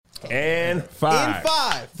And five. In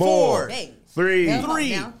 5, 4, Hey.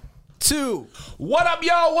 3, 2. What up,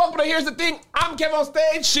 y'all? Welcome to Here's the Thing. I'm Kev on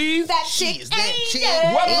stage. She's That She's chick. that chick.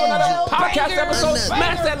 welcome to another Angel podcast Banger. episode.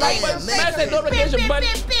 Smash that like button, smash that notification button.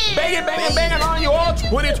 Bang it, bang it, bang it on you all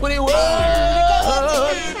 2021.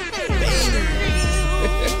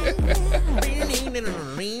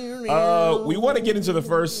 We want to get into the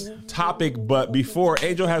first topic, but before,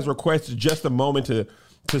 Angel has requested just a moment to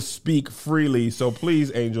speak freely. So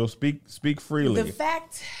please, Angel, speak freely. The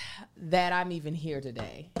fact that I'm even here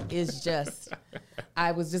today is just,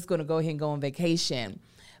 I was just going to go ahead and go on vacation.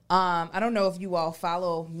 I don't know if you all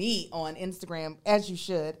follow me on Instagram, as you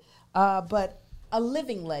should, but a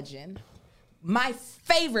living legend, my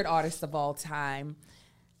favorite artist of all time,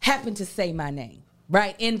 happened to say my name,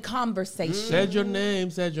 right, in conversation. Said your name.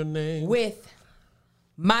 With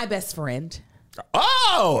my best friend.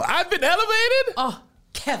 Oh, I've been elevated? Oh,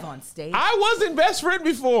 Kev on stage. I wasn't best friend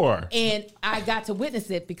before. And I got to witness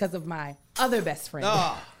it because of my other best friend,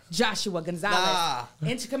 Joshua Gonzalez,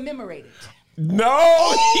 and to commemorate it. No.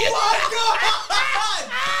 Oh my God!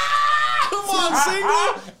 Come on,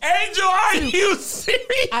 single. Angel, are you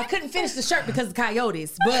serious? I couldn't finish the shirt because of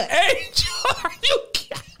coyotes, but Angel, are you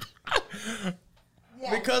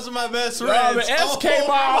Because of my best No, friend. the S came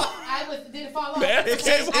off. did it fall off? The S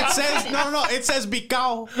came off. It says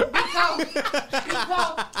Bicao. Because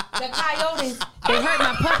the coyotes, they hurt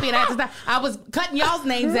my puppy and I had to stop. I was cutting y'all's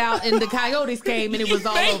names out and the coyotes came and it was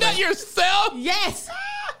all made over. that yourself? Yes.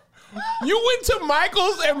 You went to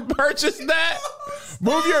Michael's and purchased that?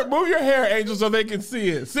 Move your hair, Angel, so they can see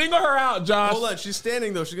it. Single her out, Josh. Hold on, she's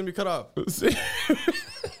standing though. She's gonna be cut off. You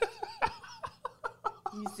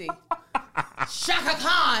see. Shaka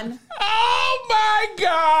Khan Oh my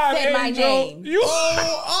God, said my Angel. name. You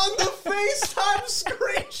On the FaceTime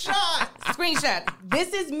screenshot. Screenshot.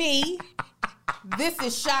 This is me. This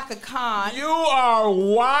is Shaka Khan. You are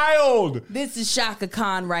wild. This is Shaka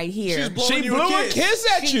Khan right here. She you blew a a kiss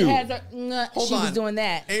at She you. has her, she was on. doing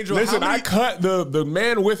that. Angel, Listen, how I many, cut the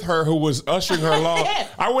man with her who was ushering her along.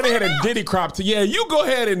 I went ahead and diddy cropped. Yeah, you go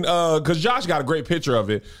ahead and because Josh got a great picture of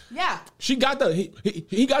it. Yeah. She got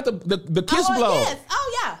he got the kiss Oh, blow. yes.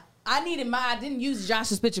 Oh, yeah. I didn't use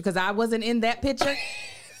Josh's picture because I wasn't in that picture.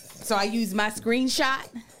 So I used my screenshot.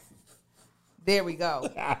 There we go.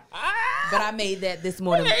 But I made that this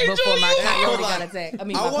morning Angel, before my you- coyote got attacked. I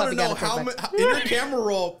mean, my I want puppy to got know attacked. in your camera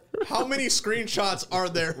roll, how many screenshots are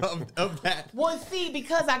there of that? Well, see,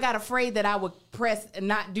 because I got afraid that I would press and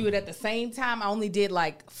not do it at the same time, I only did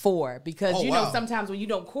like 4 because, Oh, you know, wow. sometimes when you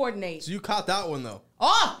don't coordinate. So you caught that one though.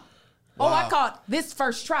 Oh, I Wow. caught this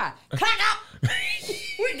first try. Clack out.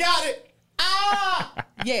 We got it.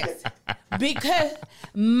 Yes, because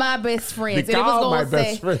my best friends.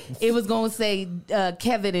 Because It was going to say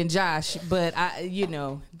Kevin and Josh, but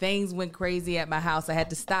things went crazy at my house. I had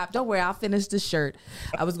to stop. Don't worry, I'll finish the shirt.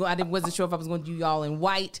 Wasn't sure if I was going to do y'all in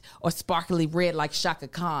white or sparkly red like Shaka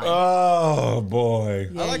Khan. Oh boy,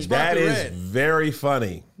 I like that sparkly is red. very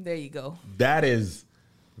funny. There you go. That is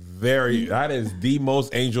the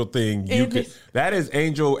most Angel thing you could. That is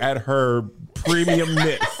Angel at her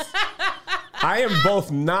premiumness. I am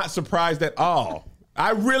both not surprised at all.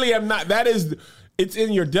 I really am not. It's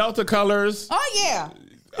in your Delta colors. Oh yeah,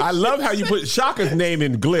 I love how you put Shaka's name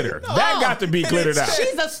in glitter. That got to be glittered out.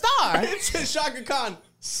 she's a star. It says Shaka Khan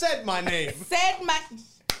said my name.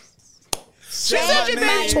 She said your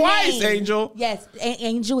name twice, Angel. Yes,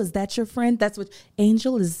 Angel, is that your friend? That's what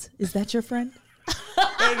Angel is. Is that your friend?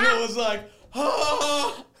 Angel was like,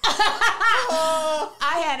 I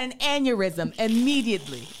had an aneurysm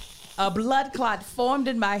immediately. A blood clot formed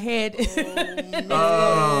in my head.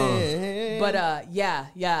 But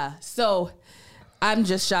yeah. So I'm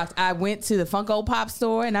just shocked. I went to the Funko Pop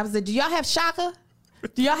store and I was like, "Do y'all have Shaka?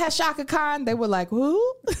 Do y'all have Shaka Khan?" They were like,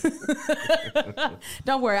 "Who?"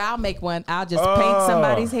 Don't worry, I'll make one. I'll just paint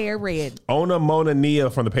somebody's hair red. Ona Mona Nia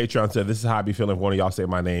from the Patreon said, "This is how I be feeling if one of y'all say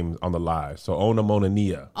my name on the live." So Ona Mona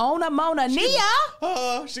Nia. Ona Mona Nia.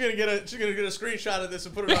 she's gonna get a screenshot of this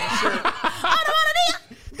and put it on the shirt. Ona Mona Nia.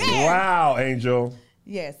 Damn. Wow, Angel.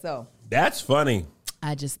 Yeah. So That's funny.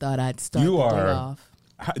 I just thought I'd start You the day are. off.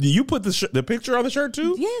 Do you put the picture on the shirt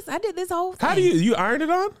too? Yes, I did this whole thing. How do you ironed it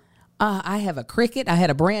on? I have a Cricut. I had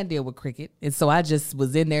a brand deal with Cricut, and so I just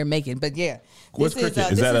was in there making. But yeah, What's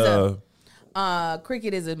Cricut? Is that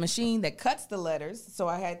Cricut is a machine that cuts the letters. So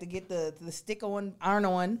I had to get the stick on iron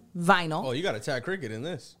on vinyl. Oh, you got to tag Cricket in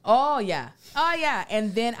this. Oh yeah,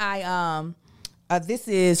 and then I this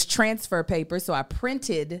is transfer paper, so I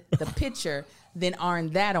printed the picture, then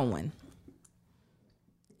ironed that on,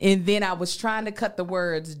 and then I was trying to cut the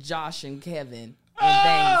words Josh and Kevin.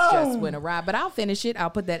 and things just went awry. But I'll finish it. I'll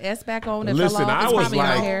put that S back on. That Listen, fell off. I It's was probably in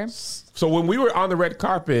my like, hair. so when we were on the red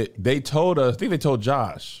carpet, they told us, I think they told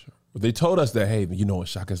Josh, they told us that, hey, you know what,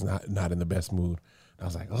 Shaka's not in the best mood. I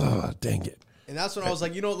was like, oh, dang it. And that's when I was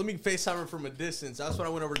like, you know what, let me FaceTime her from a distance. That's when I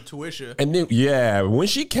went over to Tuisha. And then, yeah, when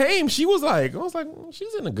she came, she was like, I was like,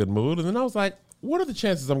 she's in a good mood. And then I was like, what are the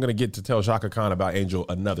chances I'm going to get to tell Shaka Khan about Angel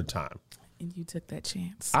another time? And you took that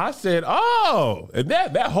chance. I said, oh, and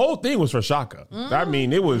that whole thing was for Shaka. I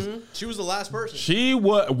mean, it was. She was the last person. She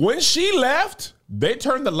was, when she left, they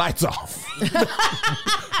turned the lights off.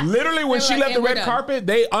 Literally, when she left the red carpet,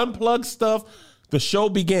 they unplugged stuff. The show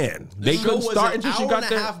began. They couldn't start until she got there. An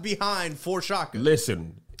hour and a half behind for Shaka.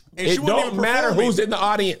 Listen, And it don't matter who's in the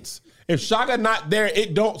audience. If Shaka not there,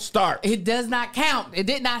 it don't start. It does not count. It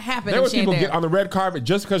did not happen. There was people get on the red carpet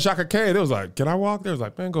just because Shaka came. They was like, "Can I walk?" They was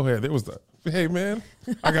like, "Man, go ahead." There was the, "Hey, man,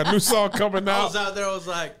 I got a new song coming out." I was out there. I was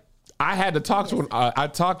like, I had to talk to him. I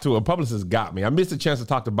talked to a publicist. Got me. I missed a chance to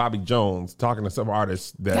talk to Bobby Jones, talking to some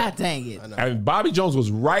artists. That, God dang it! And Bobby Jones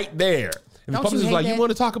was right there. And the publicist was like, "You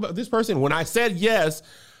want to talk about this person?" When I said yes,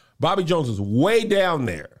 Bobby Jones was way down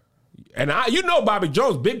there. And Bobby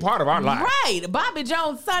Jones, big part of our life. Right. Bobby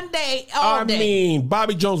Jones Sunday all day. I mean,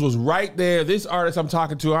 Bobby Jones was right there. This artist I'm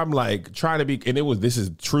talking to, I'm like trying to be, and this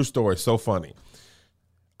is true story, so funny.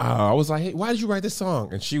 I was like, hey, why did you write this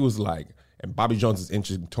song? And she was like, and Bobby Jones is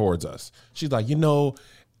inching towards us. She's like,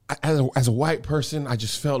 as a white person, I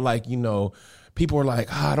just felt like, people are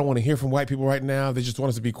like, I don't want to hear from white people right now. They just want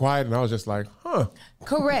us to be quiet. And I was just like, huh.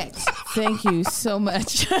 Correct. Thank you so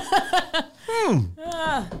much.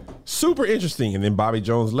 Super interesting. And then Bobby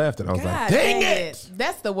Jones left, and I was like, dang it.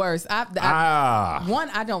 That's the worst.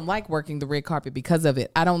 I don't like working the red carpet because of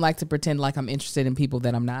it. I don't like to pretend like I'm interested in people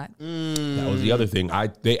that I'm not. That was the other thing.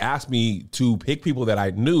 They asked me to pick people that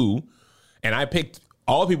I knew, and I picked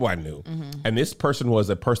all the people I knew. Mm-hmm. And this person was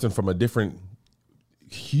a person from a different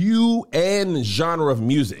hue and genre of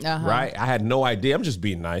music, right? I had no idea. I'm just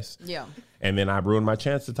being nice. Yeah. And then I ruined my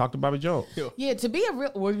chance to talk to Bobby Jones. Yeah, to be a real...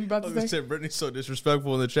 What were you about to say? Brittany's so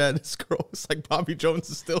disrespectful in the chat. This girl is like, Bobby Jones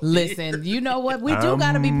is still Listen, here. you know what? We do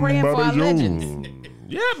got to be praying for our legends.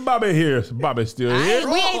 Yeah, Bobby here. Bobby's still here.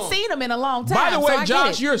 We ain't seen him in a long time. By the way,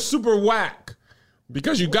 Josh, you're super whack.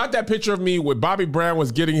 Because you got that picture of me where Bobby Brown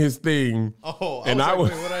was getting his thing. Oh, and I was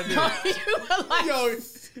like, wait, what I did? You were like... Yo,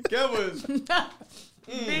 Kev was...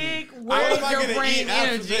 Big What am I your gonna brain eat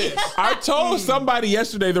after energy. this? I told somebody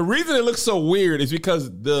yesterday the reason it looks so weird is because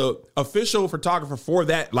the official photographer for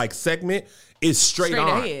that segment is straight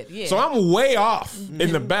on. ahead, yeah. So I'm way off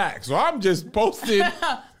in the back. So I'm just posted.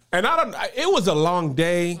 And it was a long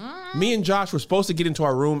day. Me and Josh were supposed to get into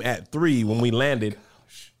our room at 3 when we landed.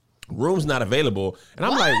 Room's not available. And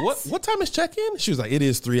I'm like, what time is check-in? She was like, it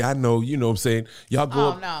is 3. I know, you know what I'm saying. Y'all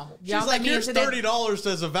go up. No. She's like, here's $30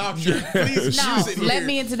 as a voucher. Please use it let here.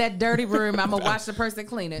 me into that dirty room. I'm going to watch the person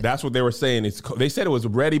clean it. That's what they were saying. They said it was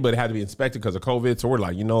ready, but it had to be inspected because of COVID. So we're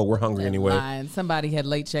like, we're hungry anyway. Lying. Somebody had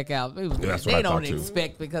late checkout. That's what I they don't thought too.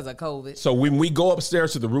 expect because of COVID. So when we go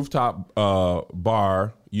upstairs to the rooftop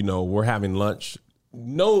bar, we're having lunch.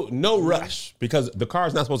 No rush because the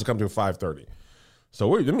car's not supposed to come till 5:30. So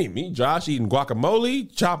me, Josh eating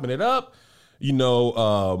guacamole, chopping it up.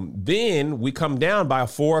 Then we come down by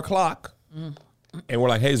 4 o'clock, and we're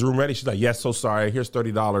like, "Hey, is the room ready?" She's like, "Yes, so sorry. Here's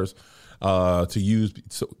 $30 to use,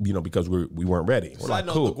 because we weren't ready." We're Side like,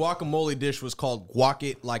 note, "Cool." the guacamole dish was called Guac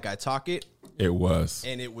It Like I Talk It, It was.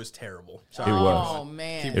 and it was terrible. It was. Oh,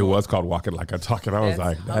 man. It was called Walk It Like I Talk It. I was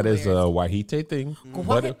That's like, that is a Wahite thing.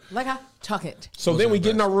 Walk it like I talk it. So then we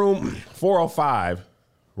get in our room, 4:05,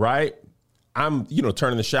 right? I'm,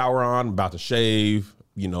 turning the shower on, about to shave,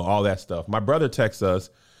 all that stuff. My brother texts us,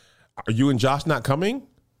 "Are you and Josh not coming?"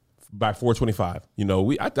 By 4:25.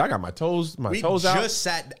 I got my toes out. Just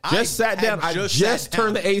sat down. I just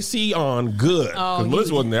turned the AC on. Good. Because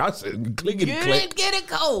Melissa wasn't there. I said, click. Get it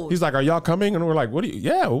cold. He's like, "Are y'all coming?" And we're like, "What do you?"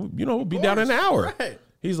 "Yeah, we'll be down in an hour." Right.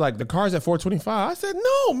 He's like, "The car's at 4:25. I said,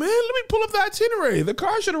 "No, man, let me pull up the itinerary. The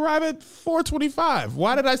car should arrive at 4:25.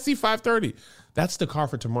 Why did I see 5:30? That's the car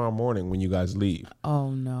for tomorrow morning when you guys leave." Oh,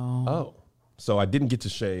 no. Oh. So I didn't get to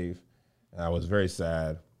shave. And I was very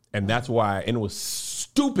sad. And that's why, and it was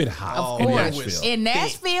stupid hot in Nashville. In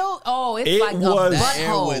Nashville? Oh, it's like a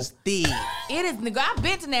butthole. It was thick. It is. I've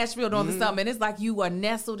been to Nashville during the summer, and it's like you are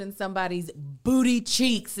nestled in somebody's booty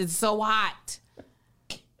cheeks. It's so hot.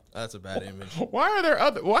 That's a bad image.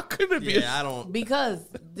 Why couldn't it be? Yeah, I don't. Because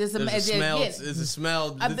There's a smell. It's a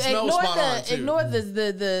smell. The smell ignore spot on too. ignore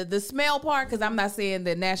the smell part, because I'm not saying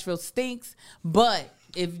that Nashville stinks, but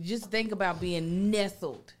if you just think about being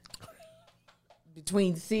nestled,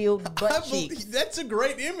 between sealed butt cheeks. That's a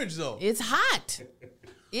great image, though. It's hot.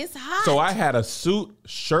 It's hot. So I had a suit,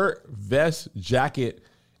 shirt, vest, jacket.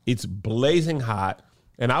 It's blazing hot.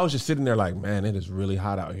 And I was just sitting there like, man, it is really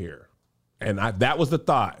hot out here. And that was the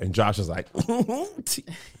thought. And Josh was like,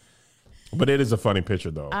 but it is a funny picture,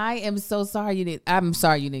 though. I am so sorry I'm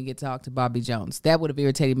sorry you didn't get to talk to Bobby Jones. That would have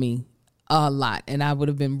irritated me a lot. And I would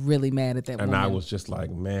have been really mad at that and woman. I was just like,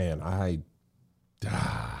 man,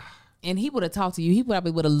 And he would have talked to you. He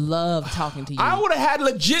probably would have loved talking to you. I would have had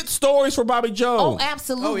legit stories for Bobby Jones. Oh,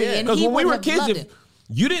 absolutely. Oh, yeah. And Because he when we would were have kids, loved if it.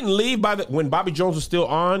 you didn't leave when Bobby Jones was still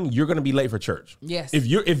on, you're gonna be late for church. Yes. If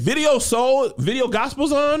video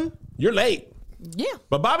gospel's on, you're late. Yeah.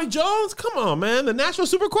 But Bobby Jones, come on, man, the National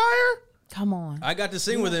Super Choir. Come on. I got to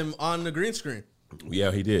sing with him on the green screen.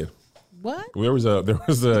 Yeah, he did. What? There was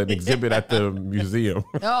an exhibit at the museum.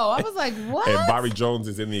 Oh, I was like, what? And Bobby Jones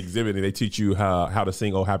is in the exhibit, and they teach you how to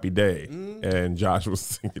sing "Oh Happy Day." And Josh was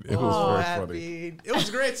singing. It was very funny. It was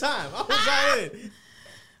a great time. I was all in.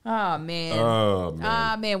 Oh, man. Oh man.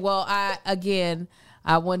 Ah, man. Well,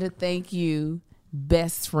 I want to thank you,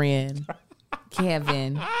 best friend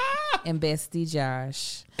Kevin and bestie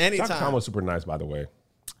Josh. Anytime. Dr. was super nice, by the way.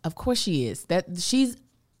 Of course she is.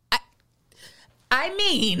 I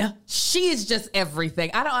mean, she is just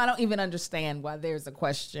everything. I don't even understand why there's a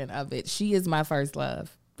question of it. She is my first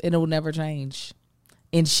love. It will never change.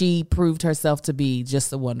 And she proved herself to be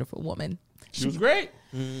just a wonderful woman. She was great.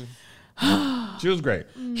 She was great.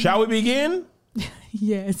 Shall we begin?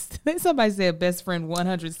 Yes. Somebody said best friend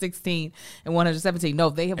 116 and 117. No,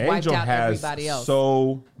 they have wiped Angel out has everybody else.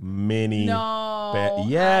 so many. No,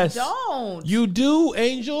 yes, I don't. You do,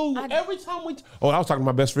 Angel. Every time I was talking to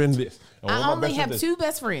my best friend this. I only have two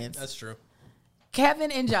best friends. That's true.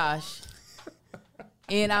 Kevin and Josh.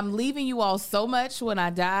 And I'm leaving you all so much when I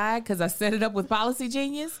die because I set it up with Policy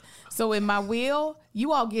Genius. So in my will,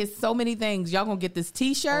 you all get so many things. Y'all gonna get this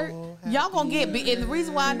T-shirt. Y'all gonna get, and the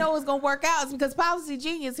reason why I know it's gonna work out is because Policy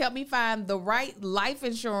Genius helped me find the right life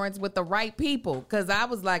insurance with the right people. Because I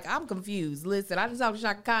was like, I'm confused. Listen, I just talked to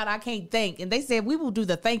Shaka Khan. I can't think, and they said we will do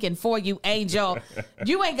the thinking for you, Angel.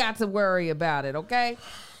 You ain't got to worry about it, okay?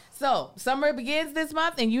 So, summer begins this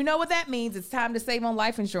month, and you know what that means. It's time to save on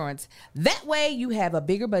life insurance. That way, you have a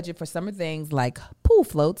bigger budget for summer things like pool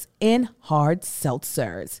floats and hard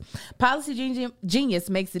seltzers. Policy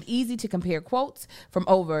Genius makes it easy to compare quotes from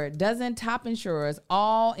over a dozen top insurers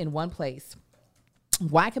all in one place.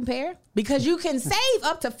 Why compare? Because you can save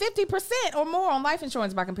up to 50% or more on life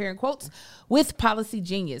insurance by comparing quotes with Policy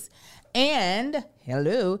Genius. And,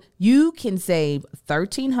 you can save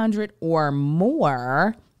 $1,300 or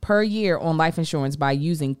more per year on life insurance by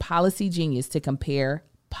using Policy Genius to compare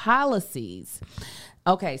policies.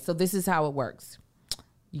 Okay, so this is how it works.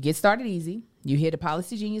 You get started easy. You hit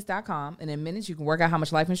policygenius.com, and in minutes you can work out how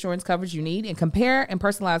much life insurance coverage you need and compare and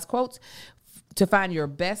personalize quotes to find your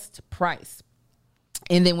best price.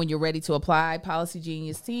 And then when you're ready to apply, Policy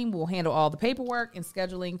Genius team will handle all the paperwork and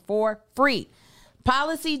scheduling for free.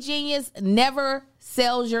 Policy Genius never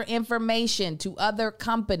sells your information to other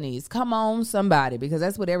companies. Come on, somebody, because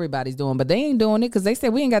that's what everybody's doing. But they ain't doing it because they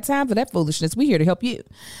said we ain't got time for that foolishness. We here to help you.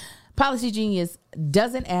 Policy Genius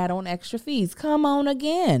doesn't add on extra fees. Come on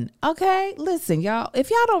again. Okay? Listen, y'all.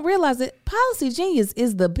 If y'all don't realize it, Policy Genius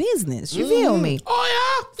is the business. You feel me?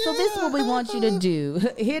 Oh, yeah. So this is what we want you to do.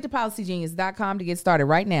 Head to policygenius.com to get started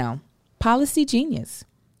right now. Policy Genius.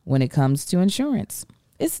 When it comes to insurance,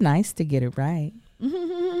 it's nice to get it right.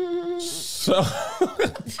 So,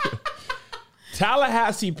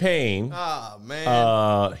 Tallahassee Payne. Oh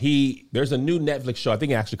man. There's a new Netflix show. I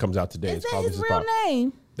think it actually comes out today. Is that his real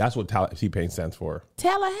name? That's what Tallahassee Payne stands for.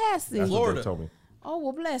 Tallahassee. That's Florida. what they told me. Oh,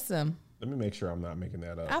 well, bless him. Let me make sure I'm not making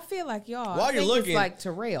that up. I feel like y'all. While I you're think looking- it's like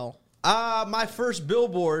Terrell. My first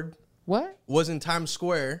billboard What? was in Times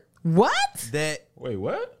Square What? that Wait,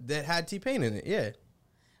 what? had T-Pain in it. Yeah.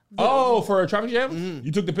 Oh, for a traffic jam?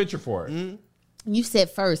 You took the picture for it. You said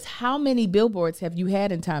first, how many billboards have you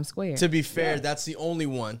had in Times Square? To be fair, that's the only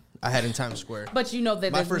one I had in Times Square. But you know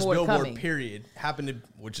that My there's first more billboard coming. period happened to,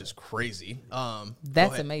 which is crazy. That's go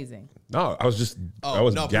ahead. amazing. No, I was just I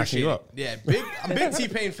was gassing appreciate you it. up. Yeah, I'm a big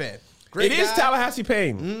T-Pain fan. Great It guy. is Tallahassee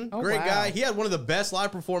Payne. Oh, Great wow. guy. He had one of the best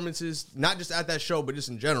live performances, not just at that show, but just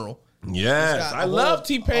in general. Yes, got I a love whole-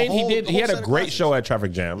 T-Pain. a whole- He the had whole a set of great classics. show at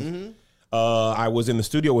Traffic Jam. I was in the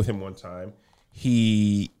studio with him one time.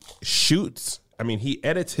 He he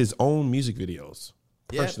edits his own music videos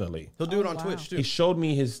Yeah. personally. He'll do it on wow. Twitch too. He showed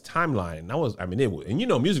me his timeline.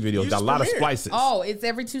 Music videos got a lot of premiere. splices. Oh, it's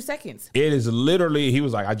every 2 seconds. It is literally, he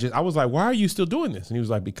was like, I was like, why are you still doing this? And he was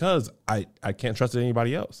like, because I can't trust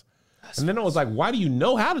anybody else. And then I was like, why do you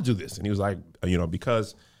know how to do this? And he was like,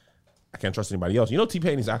 because I can't trust anybody else.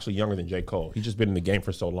 T-Pain is actually younger than J. Cole. He's just been in the game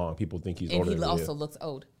for so long. People think he's older than he is. And he also looks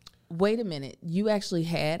old. Wait a minute. You actually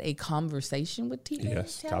had a conversation with T-Pain?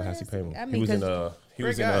 Yes, Tallahassee Payne. He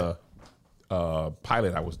was in a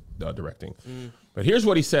pilot I was directing. But here's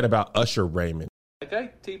what he said about Usher Raymond.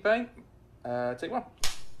 Okay, T-Pain, take one.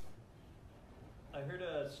 I heard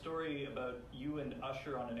a story about you and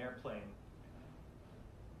Usher on an airplane.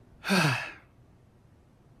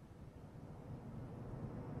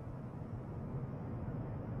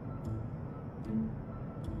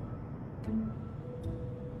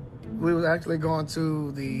 We was actually going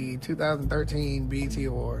to the 2013 BET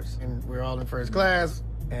Awards, and we were all in first class,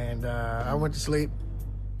 and I went to sleep.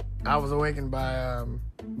 I was awakened by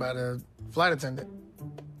the flight attendant.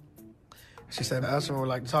 She said, Usher would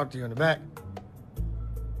like to talk to you in the back.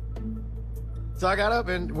 So I got up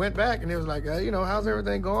and went back, and it was like, how's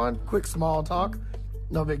everything going? Quick, small talk,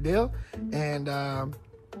 no big deal. And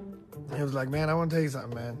he was like, man, I want to tell you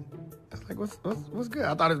something, man. I was like, what's good?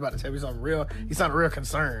 I thought he was about to tell me something real. He sounded real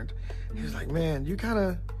concerned. He was like, man, you kind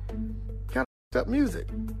of up music.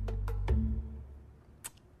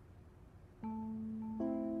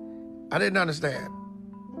 I didn't understand.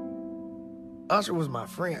 Usher was my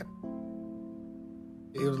friend.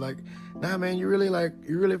 He was like, nah, man, you really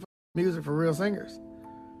music for real singers.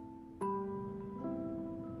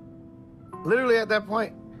 Literally at that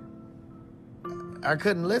point, I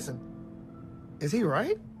couldn't listen. Is he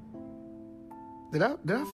right? Did I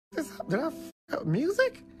f this up? Did I f up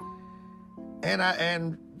music? And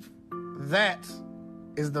that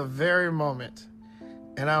is the very moment.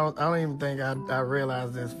 And I don't even think I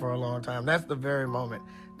realized this for a long time. That's the very moment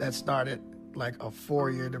that started like a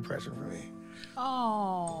 4-year depression for me.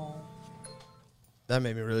 Oh. That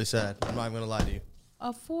made me really sad. I'm not even going to lie to you.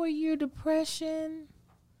 A 4-year depression?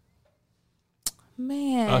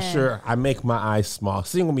 Man. Usher, I make my eyes small.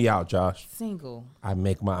 Single me out, Josh. Single. I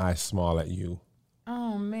make my eyes small at you.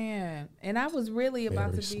 Oh, man. And I was really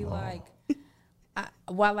about to be like,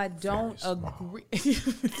 while I don't agree,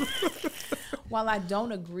 while I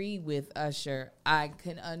don't agree with Usher, I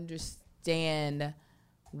can understand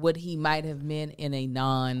what he might have meant in a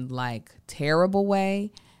terrible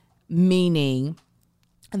way. Meaning,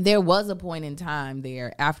 there was a point in time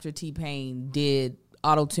there after T-Pain did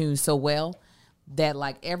auto-tune so well that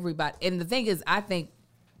everybody, and the thing is, I think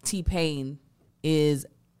T-Pain is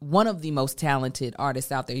one of the most talented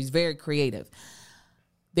artists out there. He's very creative.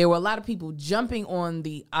 There were a lot of people jumping on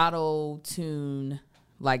the auto-tune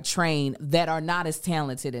train that are not as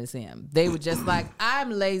talented as him. They were just like,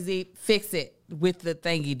 I'm lazy, fix it with the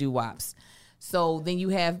thingy doo-wops. So then you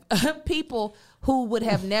have people who would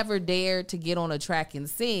have never dared to get on a track and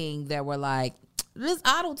sing that were like, this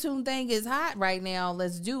auto-tune thing is hot right now,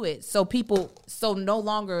 let's do it. So no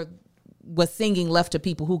longer was singing left to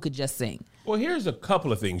people who could just sing. Well, here's a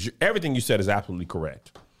couple of things. Everything you said is absolutely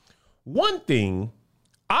correct. One thing,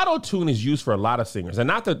 auto-tune is used for a lot of singers, and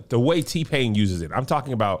not the way T-Pain uses it. I'm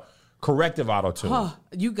talking about corrective auto-tune. Huh,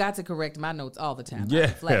 you got to correct my notes all the time.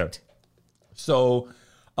 Yeah. So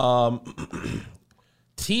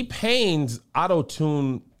T-Pain's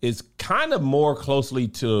auto-tune is kind of more closely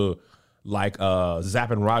to Zapp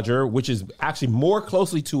and Roger, which is actually more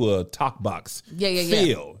closely to a talk box feel.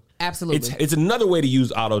 Yeah. Absolutely. It's another way to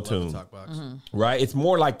use auto-tune, right? It's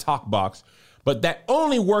more like talk box, but that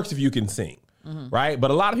only works if you can sing, right?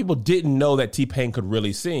 But a lot of people didn't know that T-Pain could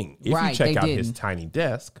really sing. If you check out his Tiny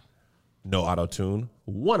Desk, no auto-tune,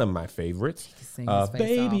 one of my favorites.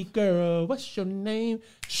 Baby girl, what's your name?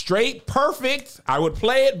 Straight perfect. I would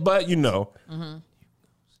play it, but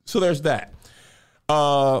So there's that.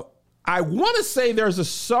 I want to say there's a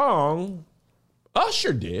song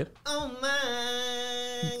Usher did. Oh my.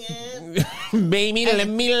 Baby, let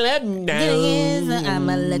me know.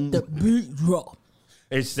 I'ma let the beat drop.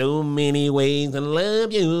 There's so many ways to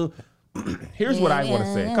love you. Here's what I want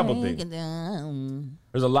to say. A couple things.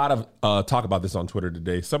 There's a lot of talk about this on Twitter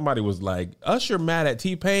today. Somebody was like, Usher mad at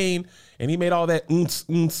T-Pain, and he made all that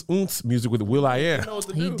music with Will.i.am.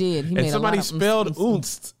 He did. He and made somebody a lot of spelled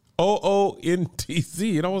oonst.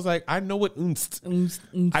 OONTZ. And I was like, I know what oonst.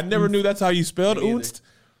 I never knew that's how you spelled oonst.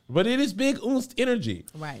 But it is big oonst energy.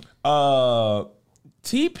 Right.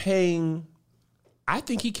 T-Pain, I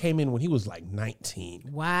think he came in when he was 19.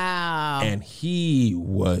 Wow. And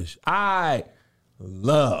I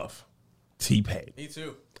love T-Pain. Me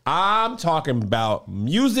too. I'm talking about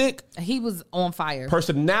music. He was on fire.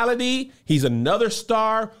 Personality. He's another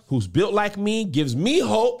star who's built like me, gives me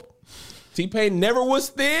hope. T-Pain never was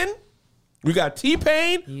thin. We got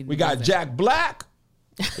T-Pain. We got Jack Black.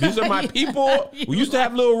 These are my people. We used to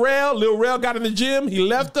have Lil Rel. Lil Rel got in the gym. He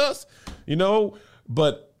left us,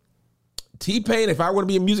 but T-Pain, if I want to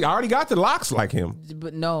be in music, I already got the locks like him.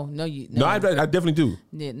 But no, I definitely do.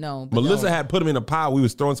 Yeah, no. Melissa had put him in a pile. We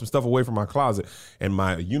was throwing some stuff away from my closet, and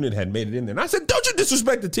my unit had made it in there. And I said, don't you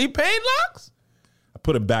disrespect the T-Pain locks? I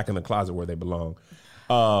put it back in the closet where they belong.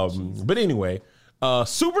 But anyway,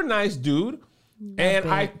 super nice dude. And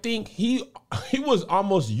I think he was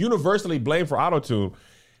almost universally blamed for auto-tune.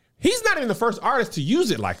 He's not even the first artist to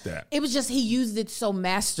use it like that. It was just he used it so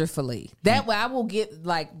masterfully. That way I will get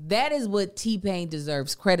that is what T-Pain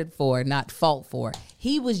deserves credit for, not fault for.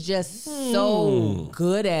 He was just so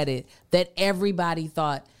good at it that everybody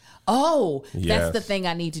thought, that's the thing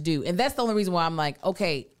I need to do. And that's the only reason why I'm like,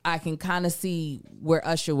 okay, I can kind of see where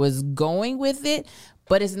Usher was going with it,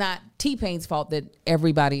 but it's not T-Pain's fault that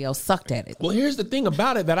everybody else sucked at it. Well, here's the thing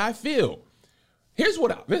about it that I feel.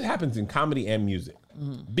 This happens in comedy and music.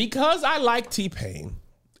 Because I like T-Pain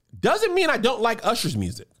doesn't mean I don't like Usher's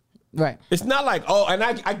music. Right. It's not like, and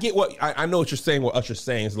I get what, I know what you're saying, what Usher's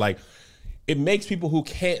saying is like, it makes people who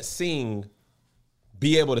can't sing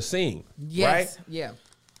be able to sing. Yes. Right? Yeah.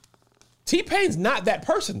 T-Pain's not that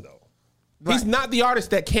person though. Right. He's not the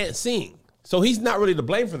artist that can't sing. So he's not really to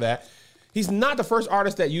blame for that. He's not the first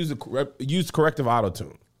artist that used corrective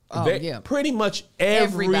auto-tune. Pretty much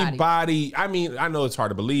everybody. I mean, I know it's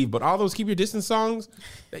hard to believe, but all those Keep Your Distance songs,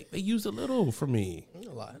 they use a little for me. A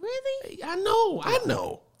lot. Really? I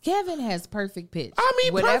know. Kevin has perfect pitch. I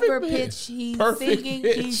mean, whatever perfect pitch he's perfect singing,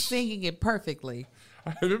 pitch. he's singing it perfectly.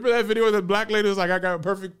 I remember that video where the black lady was like, I got a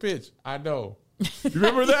perfect pitch. I know. You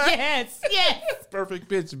remember that? Yes. Perfect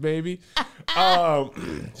pitch, baby.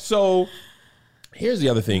 So here's the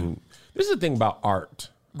other thing. This is the thing about artists,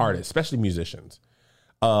 especially musicians.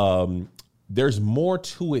 There's more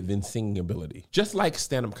to it than singing ability. Just like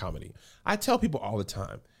stand-up comedy. I tell people all the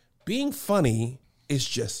time, being funny is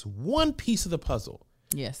just one piece of the puzzle.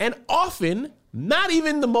 Yes. And often not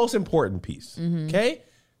even the most important piece. Okay?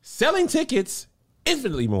 Selling tickets,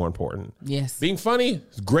 infinitely more important. Yes. Being funny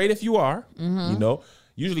is great if you are.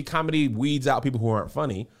 Usually comedy weeds out people who aren't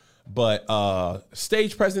funny. But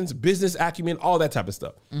stage presence, business acumen, all that type of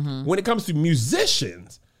stuff. When it comes to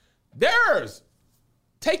musicians,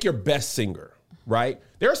 take your best singer, right?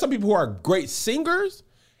 There are some people who are great singers,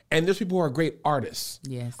 and there's people who are great artists.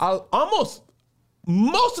 Yes.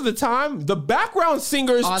 Most of the time, the background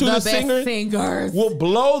singers to the singers will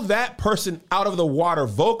blow that person out of the water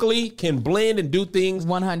vocally, can blend and do things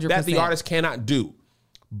 100% that the artist cannot do.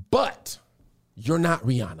 But you're not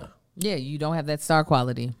Rihanna. Yeah, you don't have that star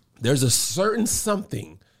quality. There's a certain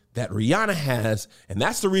something that Rihanna has, and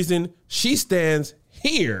that's the reason she stands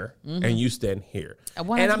here and you stand here.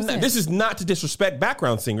 100%. And this is not to disrespect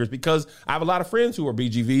background singers, because I have a lot of friends who are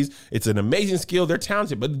BGVs. It's an amazing skill. They're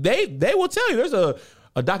talented, but they will tell you there's a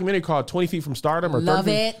documentary called 20 Feet from Stardom. Or Love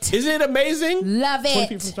 30 it. Feet. Isn't it amazing? Love it. 20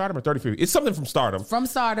 Feet from Stardom or 30 Feet. It's something from Stardom. From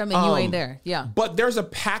Stardom, and you ain't there. Yeah. But there's a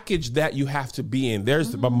package that you have to be in.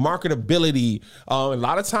 There's a marketability. A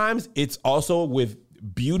lot of times it's also with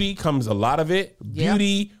beauty comes a lot of it. Yeah.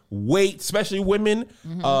 Beauty, weight, especially women,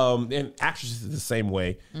 and actresses the same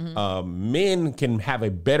way. Men can have a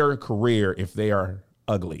better career if they are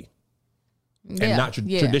ugly and not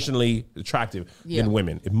traditionally attractive than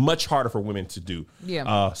women. It's much harder for women to do.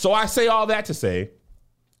 Yeah. So I say all that to say,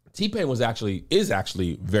 T-Pain is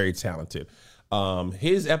actually very talented.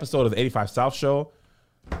 His episode of the 85 South show,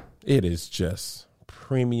 it is just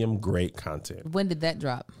premium great content. When did that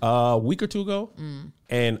drop? A week or two ago.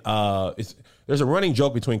 And there's a running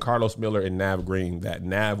joke between Carlos Miller and Nav Green that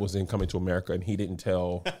Nav was in Coming to America and he didn't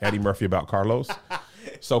tell Eddie Murphy about Carlos.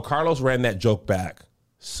 So Carlos ran that joke back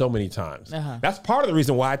so many times. That's part of the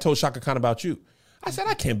reason why I told Shaka Khan about you. I said,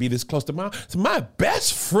 I can't be this close to my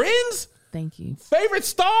best friend's Thank you. favorite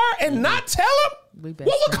star and not tell him? What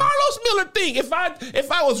would Carlos Miller think if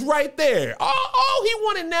I was right there? All he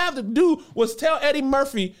wanted Nav to do was tell Eddie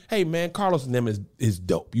Murphy, hey man, Carlos and them is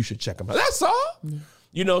dope. You should check him out. That's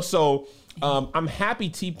all. So I'm happy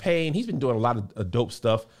T-Pain, he's been doing a lot of dope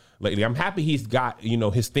stuff lately. I'm happy he's got,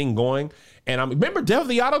 his thing going. And remember Dev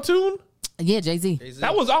the Auto-Tune? Yeah, Jay-Z.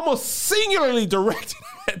 That was almost singularly directed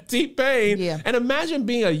at T-Pain. Yeah. And imagine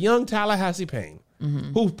being a young Tallahassee Payne.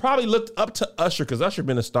 Who probably looked up to Usher, because Usher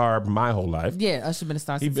been a star my whole life. Yeah, Usher been a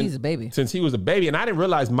star since he's a baby. Since he was a baby. And I didn't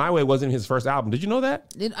realize My Way wasn't his first album. Did you know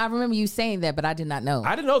that? I remember you saying that, but I did not know.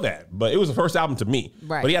 I didn't know that, but it was the first album to me.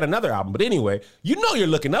 Right. But he had another album. But anyway, you're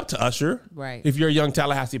looking up to Usher. Right. If you're a young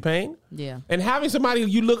Tallahassee Payne. Yeah. And having somebody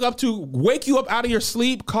you look up to wake you up out of your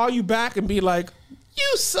sleep, call you back and be like,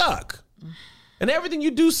 you suck. And everything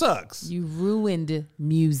you do sucks. You ruined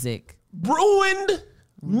music. Ruined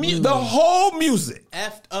The whole music.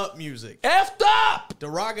 Effed up music. Effed up.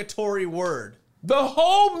 Derogatory word. The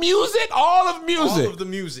whole music, all of music. All of the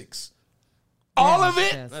musics. All of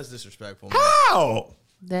it? That's disrespectful. Man. How?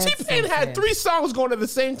 That's T-Pain so had sad. 3 songs going at the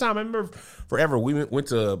same time. I remember forever, we went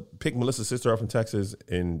to pick Melissa's sister up in Texas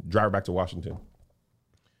and drive her back to Washington.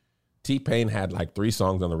 T-Pain had like 3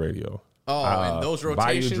 songs on the radio. Oh, and those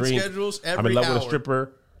rotation schedules, I'm in love with a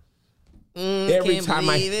stripper. Every time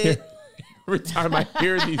I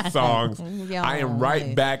hear these songs, I am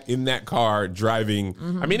right back in that car driving.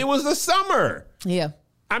 I mean, it was the summer. Yeah.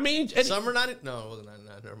 I mean, Summer 90? No, it wasn't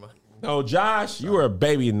 99. Never mind. No, Josh, you were a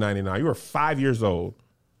baby in 99. You were 5 years old.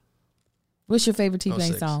 What's your favorite T-Pain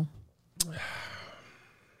 06. song?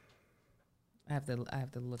 I have to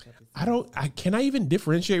look at this. Can I even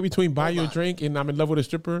differentiate between Buy You a Drink and I'm in love with a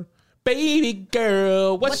stripper? Baby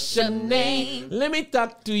girl, what's your name? Let me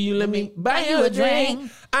talk to you. Let me buy you a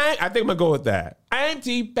drink. I think I'm going to go with that. I'm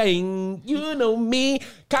T-Pain. You know me.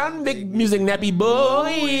 Convict music nappy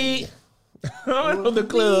boy. I'm on the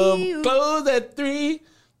club. Close at 3.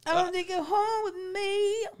 I want to go home with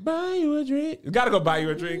me. Buy you a drink. You got to go buy you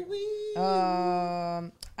a drink.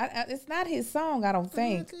 It's not his song, I don't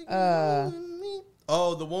think.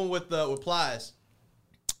 Oh, the one with Plies.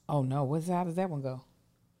 Oh, no. How does that one go?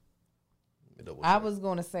 I was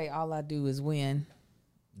going to say All I Do Is Win.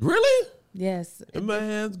 Really? Yes. And my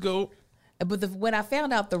hands go. But when I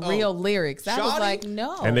found out the real lyrics, I was Shawty? like,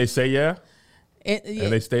 no. And they say yeah? And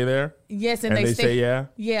they stay there? yes, And they say yeah?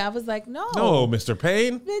 Yeah, I was like, no. No, Mr.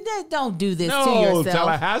 Payne. Don't do this to No,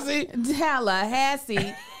 yourself.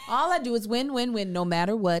 Tallahassee. All I do is win, win, win, no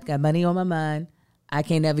matter what. Got money on my mind. I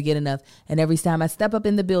can't never get enough. And every time I step up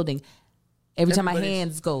in the building, every time my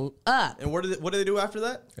hands go up. And what do they do after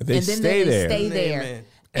that? They and then stay they there. stay there. Amen.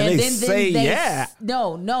 And they say yeah.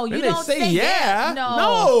 No, you And don't they say yeah.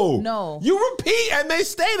 yeah. No. You repeat and they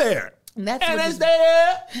stay there. And that's And what they you- stay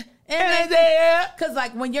there. And they stay there. Because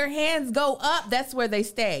like when your hands go up, that's where they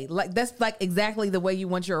stay. Like that's like exactly the way you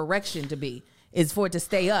want your erection to be. Is for it to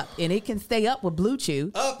stay up, and it can stay up with Blue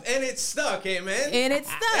Chew, Up and it's stuck, hey man. and it's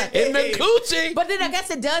stuck. In the coochie. But then I guess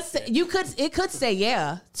it does. It could say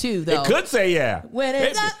yeah too, though. It could say yeah. When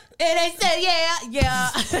it's up, and they say yeah.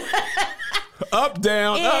 Up,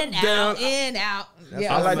 down, In, up, down. out, in, out.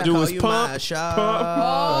 Yeah. All I do Call is you pump, my pump.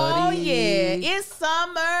 Oh yeah, it's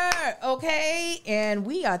summer, okay, and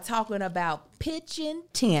we are talking about pitching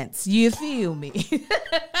tents. You feel me?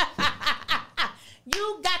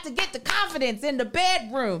 You got to get the confidence in the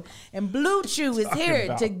bedroom, and Blue Chew is here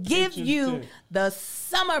about to give pitching you tents. the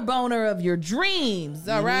summer boner of your dreams.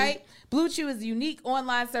 All right. Blue Chew is a unique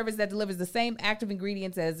online service that delivers the same active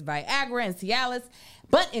ingredients as Viagra and Cialis,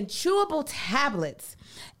 but in chewable tablets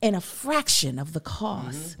in a fraction of the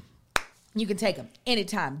cost. You can take them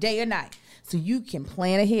anytime, day or night, so you can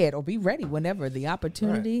plan ahead or be ready whenever the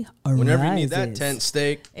opportunity arises. Whenever you need that tent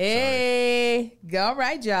steak. Hey, all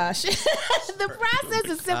right, Josh. The process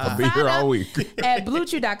is simple. I'll be here all week. At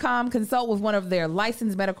BlueChew.com, consult with one of their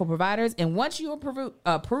licensed medical providers, and once you're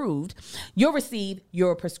approved, you'll receive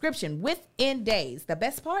your prescription within days. The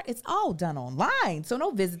best part, it's all done online, so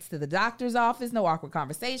no visits to the doctor's office, no awkward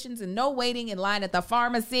conversations, and no waiting in line at the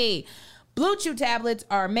pharmacy. Blue Chew tablets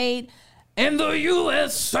are made in the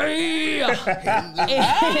USA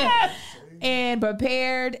and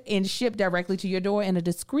prepared and shipped directly to your door in a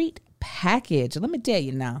discreet package. Let me tell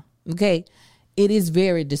you now, okay? It is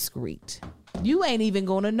very discreet. You ain't even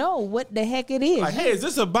going to know what the heck it is. Like, hey, is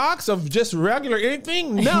this a box of just regular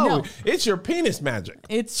anything? No, it's your penis magic.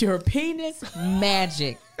 It's your penis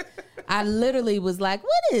magic. I literally was like,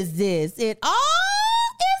 what is this? It's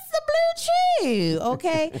the Blue Chew,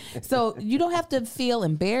 okay? So you don't have to feel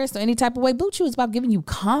embarrassed or any type of way. Blue Chew is about giving you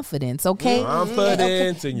confidence, okay?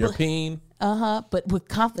 Confidence in your peen. But with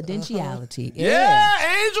confidentiality.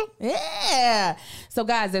 Yeah, Angel. Yeah. So,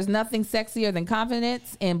 guys, there's nothing sexier than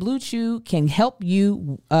confidence, and Blue Chew can help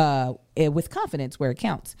you with confidence where it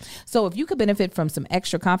counts. So, if you could benefit from some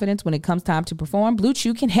extra confidence when it comes time to perform, Blue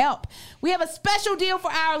Chew can help. We have a special deal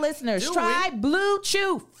for our listeners. Try Blue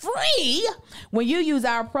Chew free when you use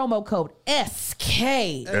our promo code SK.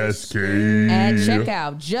 At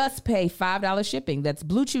checkout. Just pay $5 shipping. That's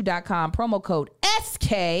BlueChew.com, promo code SK.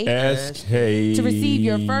 To receive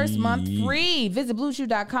your first month free. Visit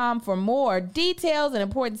BlueChew.com for more details and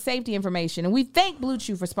important safety information. And we thank Blue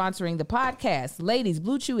Chew for sponsoring the podcast. Ladies,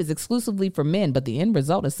 Blue Chew is exclusively for men, but the end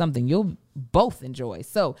result is something you'll both enjoy.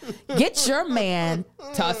 So get your man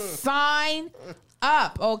to sign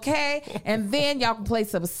up, okay? And then y'all can play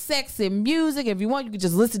some sexy music. If you want, you can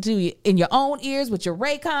just listen to it in your own ears with your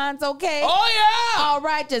Raycons, okay? Oh, yeah. All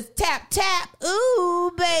right, just tap, tap.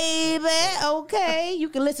 Ooh, baby, okay? You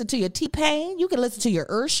can listen to your T-Pain. You can listen to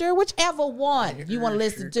your Usher, whichever one you want to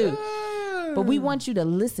listen to. But we want you to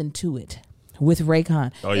listen to it with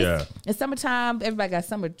Raycon. Oh, yeah. It's summertime. Everybody got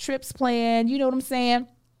summer trips planned. You know what I'm saying?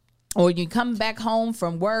 Or you come back home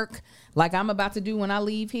from work like I'm about to do when I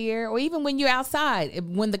leave here, or even when you're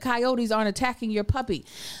outside, when the coyotes aren't attacking your puppy.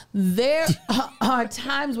 There are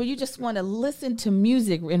times where you just want to listen to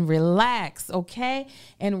music and relax, okay?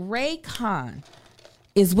 And Raycon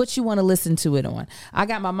is what you want to listen to it on. I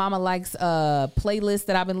got my Mama Likes playlist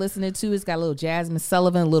that I've been listening to. It's got a little Jasmine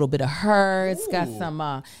Sullivan, a little bit of her. It's got some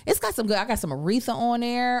good. I got some Aretha on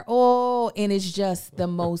there. Oh, and it's just the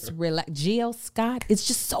most relaxed. Jill Scott. It's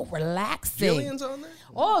just so relaxing. Jillian's on there?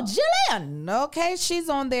 Oh, Jillian. Okay, she's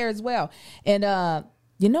on there as well. And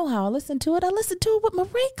you know how I listen to it? I listen to it with my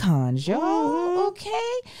Raycons, y'all.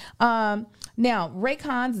 Okay. Now,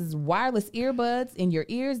 Raycons is wireless earbuds in your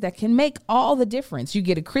ears that can make all the difference. You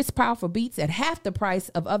get a crisp, powerful beats at half the price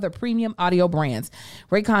of other premium audio brands.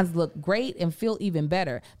 Raycons look great and feel even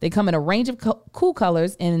better. They come in a range of cool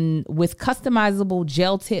colors and with customizable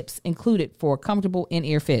gel tips included for a comfortable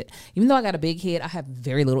in-ear fit. Even though I got a big head, I have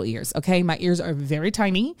very little ears, okay? My ears are very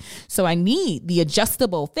tiny, so I need the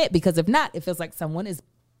adjustable fit because if not, it feels like someone is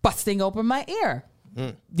busting open my ear.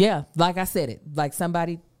 Yeah, like I said it. Like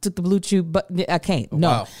somebody took the Bluetooth, but I can't. No.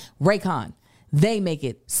 Wow. Raycon, they make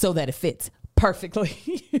it so that it fits perfectly.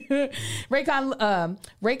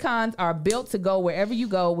 Raycons are built to go wherever you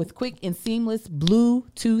go with quick and seamless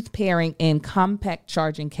Bluetooth pairing and compact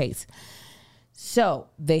charging case. So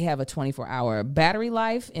they have a 24-hour battery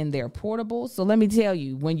life and they're portable. So let me tell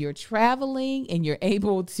you, when you're traveling and you're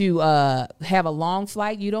able to have a long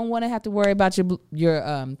flight, you don't want to have to worry about your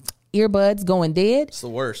earbuds going dead. It's the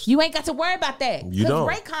worst. You ain't got to worry about that. You don't.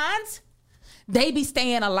 Raycons, they be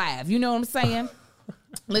staying alive. You know what I'm saying?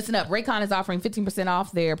 Listen up. Raycon is offering 15%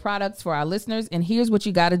 off their products for our listeners. And here's what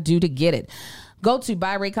you got to do to get it. Go to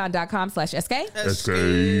buyraycon.com/SK. SK.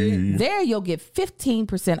 There you'll get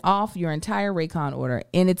 15% off your entire Raycon order.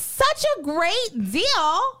 And it's such a great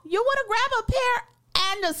deal. You want to grab a pair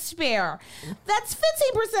and a spare. That's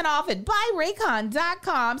 15% off at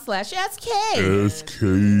buyraycon.com/SK. SK.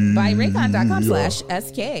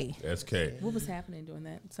 Buyraycon.com/SK. SK. What was happening doing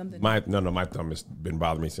that? Something. My thumb has been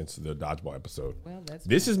bothering me since the dodgeball episode. Well, that's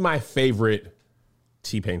this is my favorite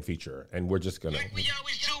T-Pain feature, and we're just gonna.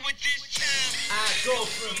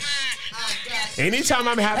 Anytime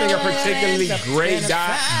I'm having a particularly great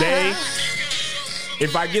day,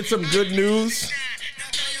 if I get some good news,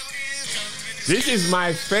 this is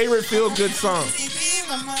my favorite feel-good song.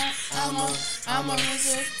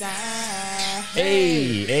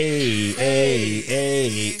 Hey, hey, hey,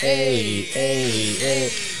 hey, hey, hey,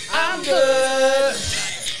 hey. I'm good.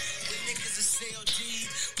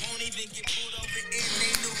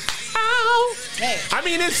 Ow. I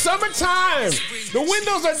mean, it's summertime. The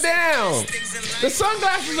windows are down. The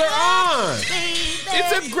sunglasses are on.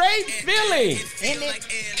 It's a great feeling.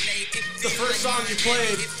 The first song you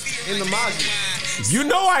played in the Mozzie. You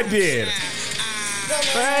know I did.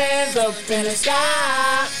 Hands up in the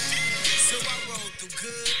sky.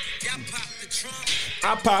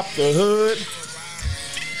 I popped the hood.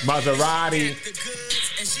 Maserati.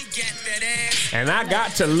 And I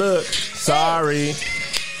got to look. Sorry.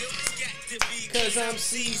 Cause I'm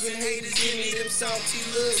seasoned, haters give me them salty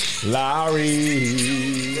looks.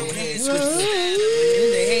 Lowry. Go ahead, switch to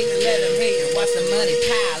They hate to let them hate and watch the money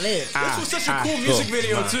pile in. This was such a cool music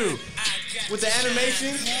video too. With the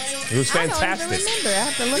animation. It was fantastic. I don't even remember. I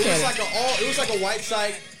have to look It was at like it was like a white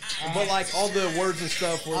site, but like all the words and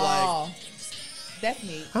stuff were like. That's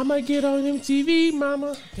neat. I might get on MTV,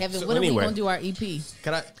 mama. Kevin, when are we going to do our EP?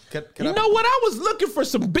 Can I? You know what? I was looking for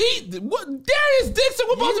some beats. What? Darius Dixon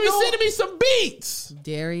was supposed to be sending me some beats.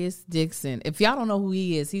 Darius Dixon. If y'all don't know who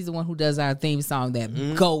he is, he's the one who does our theme song that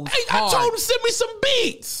goes hard. I told him to send me some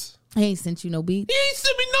beats. He ain't sent you no beats. He ain't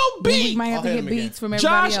sent me no beats. We might have to get beats from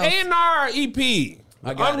Josh everybody else. A&R EP.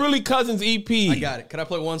 Unruly Cousins EP. I got it. Can I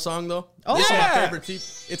play one song though? Oh, this yeah. is my favorite.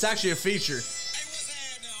 It's actually a feature.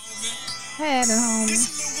 Had it, homie.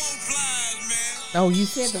 Oh, you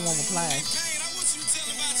said the one with Plies.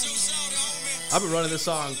 I've been running this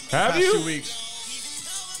song for the Have past you? 2 weeks.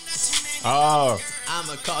 Oh.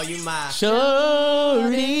 I'ma call you my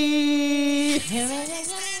Shorty.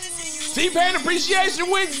 T-Pain Appreciation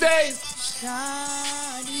Wednesday.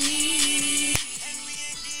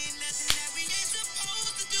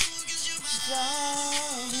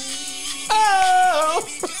 Oh.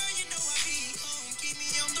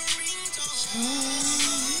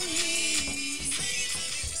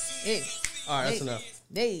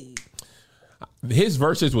 Hey. His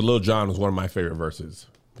verses with Lil Jon was one of my favorite verses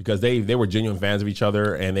because they were genuine fans of each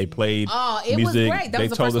other and they played it music. was great. That they was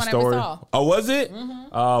the told first the one I story. ever saw. Oh, was it? Mm-hmm.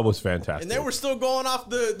 Oh, it was fantastic. And they were still going off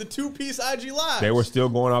the two-piece IG Live. They were still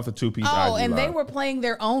going off the two-piece IG and Live. they were playing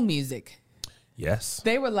their own music. Yes.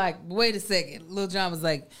 They were like, wait a second. Lil Jon was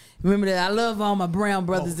like, remember that? I love all my brown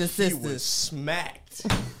brothers and He sisters. was smacked.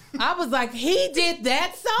 I was like, he did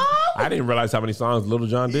that song? I didn't realize how many songs Lil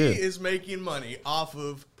Jon did. He is making money off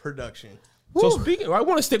of production. So speaking, I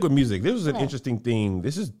want to stick with music. This was an interesting theme.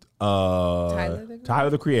 This is Tyler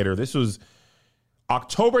the Creator. This was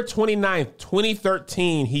October 29th,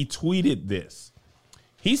 2013. He tweeted this.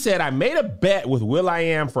 He said, I made a bet with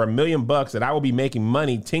will.i.am for $1 million that I will be making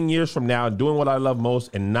money 10 years from now doing what I love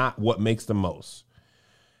most and not what makes the most.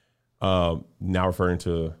 Now referring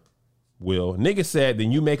to Will. Nigga said,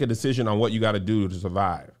 then you make a decision on what you got to do to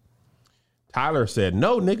survive. Tyler said,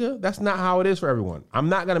 no, nigga, that's not how it is for everyone. I'm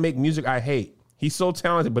not going to make music I hate. He's so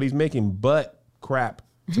talented, but he's making butt crap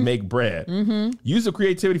to make bread. Mm-hmm. Use the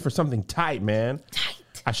creativity for something tight, man. Tight.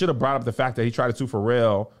 I should have brought up the fact that he tried to sue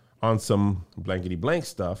Pharrell on some blankety blank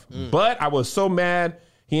stuff, but I was so mad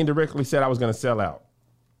he indirectly said I was going to sell out.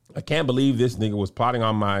 I can't believe this nigga was plotting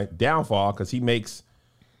on my downfall because he makes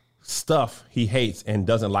stuff he hates and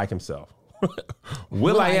doesn't like himself.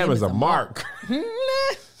 will.i.am is a mark.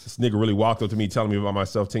 This nigga really walked up to me telling me about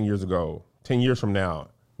myself 10 years ago. 10 years from now.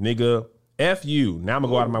 Nigga, F you. Now I'm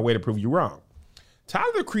going to go out of my way to prove you wrong.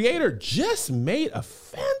 Tyler, the Creator, just made a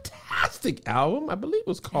fantastic album. I believe it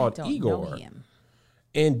was called Igor.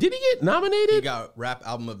 And did he get nominated? He got Rap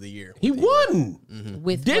Album of the Year. He won. Mm-hmm.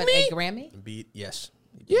 With Didn't he? A Grammy? Beat, yes.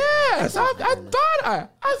 Yes. I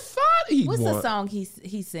thought he What's won. the song he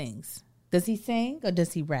sings? Does he sing or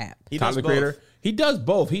does he rap? He Tyler, does the both. Creator. He does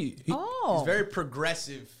both. He's very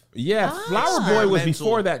progressive. Yeah, Flower Boy was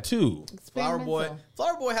before that too. Flower Boy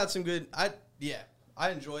had some good. I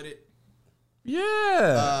enjoyed it.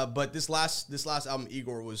 Yeah. But this last album,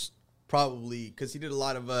 Igor, was probably because he did a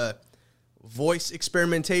lot of voice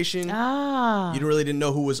experimentation. You really didn't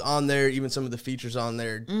know who was on there, even some of the features on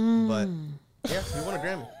there. But yeah, he won a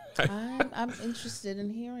Grammy. I'm interested in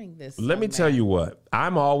hearing this. Let me tell you what.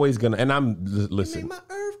 I'm always gonna, and listen. You made my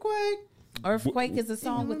earthquake. Earthquake is a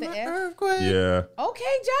song with the F. Earthquake. Yeah.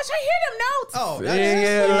 Okay, Josh, I hear them notes. Oh, You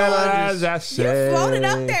floated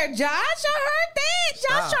up there, Josh. I heard that.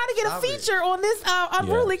 Josh trying to get a feature on this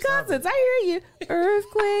Unruly Cousins. I hear you.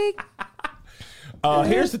 Earthquake.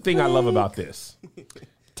 Here's the thing I love about this.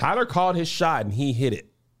 Tyler called his shot and he hit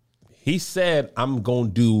it. He said, I'm going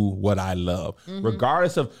to do what I love.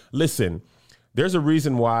 Regardless of, listen, there's a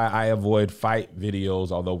reason why I avoid fight videos,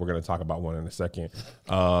 although we're going to talk about one in a second.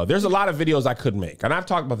 There's a lot of videos I could make. And I've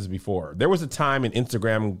talked about this before. There was a time in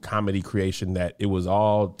Instagram comedy creation that it was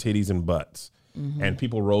all titties and butts. And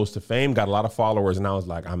people rose to fame, got a lot of followers. And I was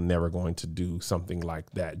like, I'm never going to do something like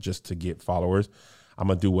that just to get followers. I'm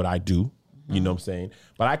going to do what I do. You know what I'm saying?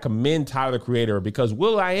 But I commend Tyler, the Creator, because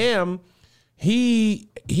will.i.am, he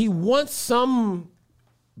wants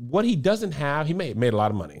what he doesn't have. He made a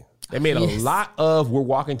lot of money. They made a lot of We're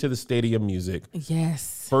Walking to the Stadium music.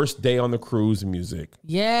 Yes. First Day on the Cruise music.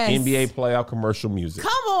 Yes. NBA playoff commercial music.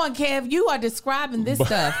 Come on, Kev. You are describing this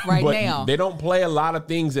stuff right now. They don't play a lot of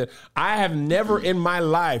things that I have never in my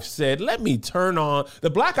life said, let me turn on. The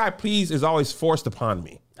Black Eyed Peas is always forced upon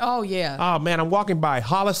me. Oh, yeah. Oh, man, I'm walking by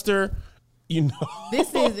Hollister. You know,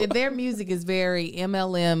 their music is very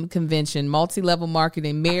MLM convention, multi-level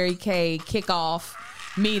marketing, Mary Kay kickoff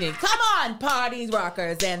meeting. Come on, parties,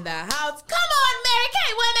 rockers in the house. Come on, Mary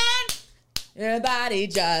Kay women. Everybody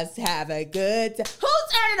just have a good time.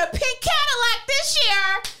 Who's earning a pink Cadillac this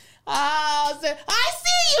year? Oh, I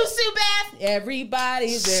see you, Sue Beth.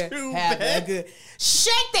 Everybody's there. Have a good.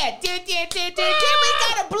 Shake that. We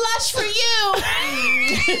got a blush for you.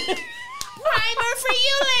 Primer for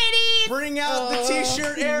you, ladies. Bring out the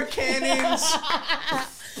t-shirt air cannons.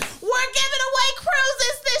 We're giving away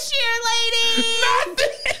cruises this year, ladies.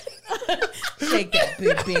 Shake that.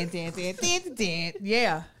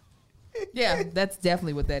 Yeah. Yeah, that's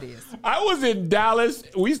definitely what that is. I was in Dallas.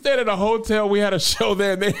 We stayed at a hotel. We had a show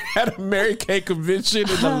there, and they had a Mary Kay convention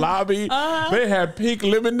in the lobby. They had pink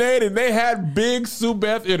lemonade, and they had big Sue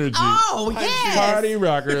Beth energy. Oh, yes. Party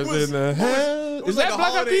rockers in the house. It was like a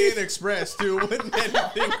Holiday Inn Express, too. Wasn't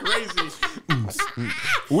anything crazy.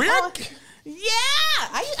 Weird. Yeah.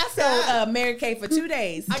 I sold Mary Kay for 2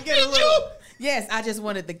 days. I get a little. Yes, I just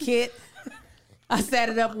wanted the kit. I sat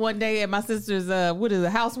it up one day at my sister's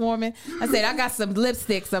housewarming. I said, I got some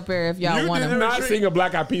lipsticks up here if y'all want them. You did not sing a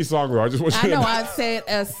Black Eyed Peas song, bro. I just want you I to know. know. I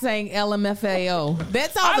said sang LMFAO.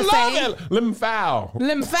 That's all I the love same. that. Limfoul.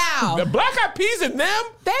 Limfoul. The Black Eyed Peas and them,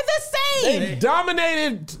 They're the same. they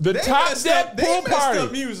dominated the top step pool They messed party.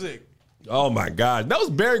 up music. Oh my God. That was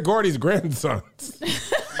Barry Gordy's grandsons.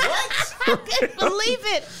 I can't believe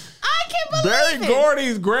it. I can't believe Barry it.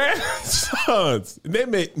 Gordy's grandsons. They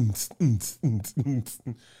made.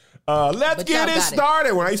 Let's get it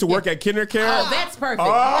started. When I used to work at Kinder Care. Oh, that's perfect. Oh,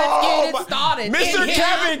 Let's get it started. Mr. Yeah.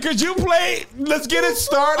 Kevin, could you play Let's Get It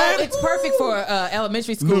Started? Oh, it's perfect for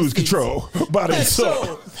elementary school. Lose students. control, body and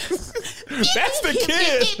soul. That's the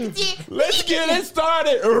kid. Let's get it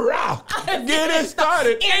started. Rock. Get it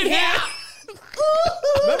started. Inhale.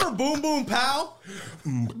 Remember Boom Boom Pow?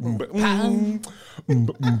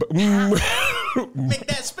 Make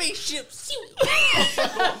that spaceship.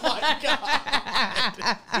 Oh my God.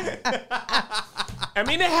 I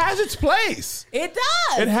mean, it has its place. It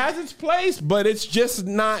does. It has its place, but it's just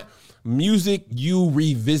not music you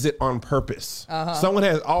revisit on purpose. Someone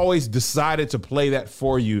has always decided to play that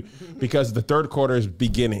for you because the third quarter is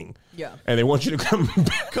beginning. Yeah. And they want you to come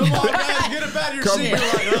back. Come on, guys, get it out of your seat.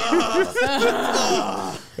 You're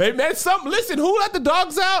like, Hey, man, listen, Who Let the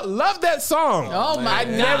Dogs Out? Love that song. Oh, my I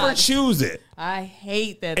God. never choose it. I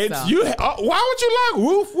hate that It's song. you. Why would you like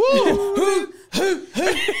Woof Woof?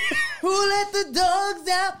 Who let the dogs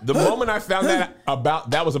out? The moment I found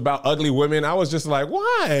that was about ugly women, I was just like,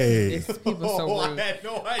 why? These people so oh, I rude. had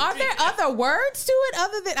no idea. Are there other words to it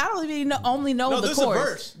other than I don't even know No, the there's chorus? a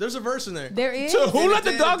verse. There's a verse in there. There is. So Who Let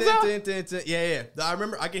the Dogs Out? Yeah. I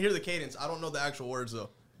remember. I can hear the cadence. I don't know the actual words though.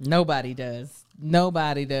 Nobody does.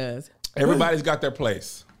 Nobody does. Everybody's got their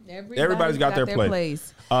place. Everybody's got their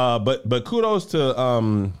place. But kudos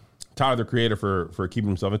to Tyler, the Creator, for keeping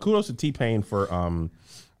himself, and kudos to T-Pain for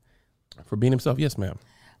being himself. Yes, ma'am.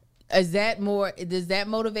 Is that more? Does that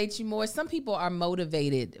motivate you more? Some people are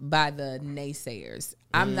motivated by the naysayers.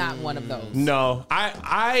 I'm not one of those. No,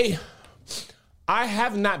 I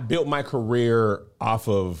have not built my career off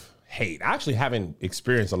of hate. I actually haven't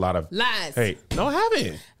experienced a lot of Lies. hate. No, I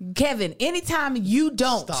haven't. Kevin, anytime you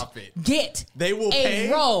don't Stop it. get They will a pay?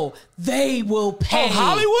 role, they will pay. Oh,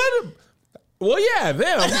 Hollywood? Well, yeah,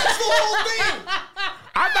 them. That's the whole thing.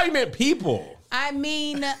 I thought you meant people. I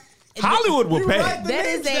mean, Hollywood will pay. right. that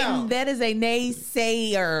names is down. that is a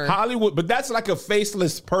naysayer. Hollywood, but that's like a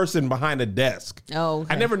faceless person behind a desk. Oh,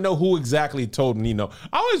 okay. I never know who exactly told Nino.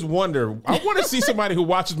 I always wonder. I want to see somebody who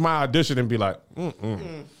watches my audition and be like,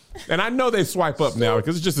 And I know they swipe up now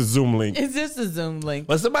because it's just a Zoom link. It's just a Zoom link.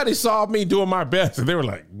 But somebody saw me doing my best and they were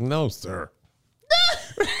like, no, sir.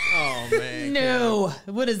 Oh man. No,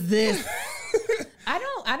 what is this?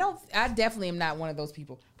 I definitely am not one of those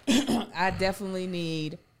people. I definitely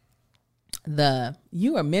need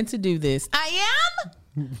you are meant to do this. I am?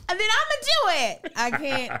 And then I'm gonna do it. I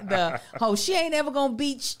can't, she ain't ever gonna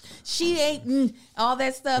beat, she ain't, all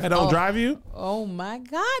that stuff. That don't drive you? Oh my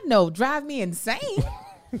God, no, drive me insane.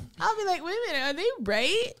 I'll be like, wait a minute, are they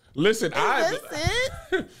right? Listen, Is this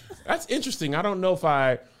it? that's interesting. I don't know if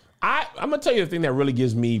I'm gonna tell you the thing that really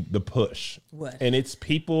gives me the push. What? And it's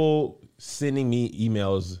people sending me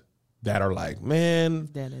emails that are like, man,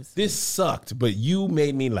 this sucked, but you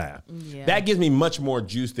made me laugh. Yeah. That gives me much more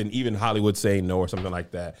juice than even Hollywood saying no or something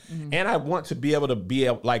like that. Mm-hmm. And I want to be able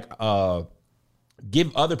to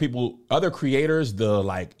give other creators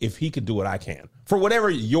if he could do it, I can. For whatever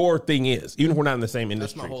your thing is, even if we're not in the same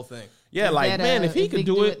industry. That's my whole thing. Yeah, if he could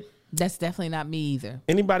do it, that's definitely not me either.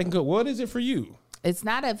 anybody can go. What is it for you? It's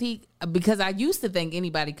not because I used to think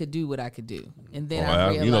anybody could do what I could do, and then I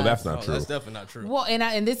realized, that's not true. That's definitely not true. Well,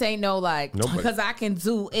 and this ain't Nobody. because I can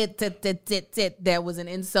do it. That was an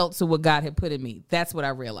insult to what God had put in me. That's what I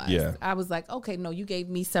realized. Yeah. I was like, okay, no, you gave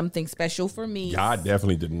me something special for me. God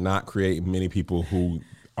definitely did not create many people who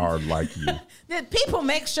are like you. People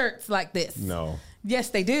make shirts like this. No.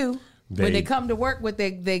 Yes, they do. When they come to work with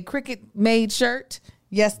their Cricut made shirt,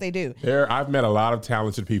 yes, they do. I've met a lot of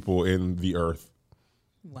talented people in the earth.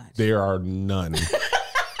 Watch. There are none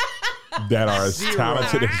that are as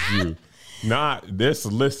talented as you.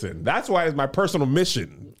 Listen, that's why it's my personal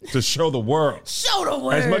mission to show the world. Show the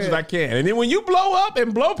world. As much as I can. And then when you blow up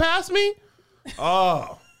and blow past me,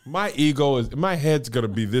 my head's going to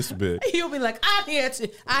be this big. You'll be like, I'm here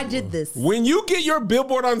I did this. When you get your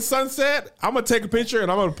billboard on Sunset, I'm going to take a picture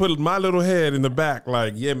and I'm going to put my little head in the back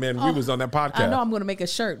like, yeah, man, we was on that podcast. I know I'm going to make a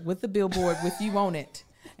shirt with the billboard with you on it.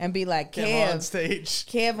 and be like, Kev on stage.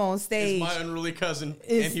 Kev on stage. Is my unruly cousin,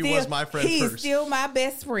 and he was my friend he's first. still my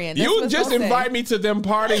best friend. That's You what just I'm invite saying. me to them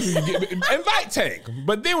parties. Invite Tank.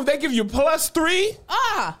 But then when they give you +3,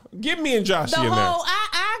 give me and Josh in there.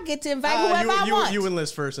 I get to invite whoever I want. You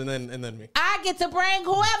enlist first, and then me. I get to bring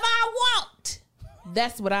whoever I want.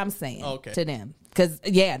 That's what I'm saying to them. Because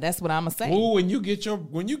that's what I'm gonna say. Ooh, when you get your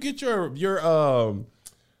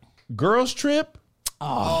girls trip,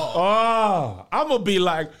 I'm gonna be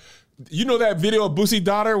like, you know that video of Boosie's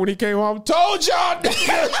daughter when he came home? Told y'all, I'm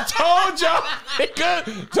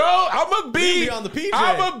gonna be on the PJ.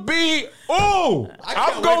 I'm gonna be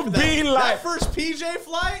like that first PJ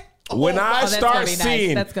flight. When I start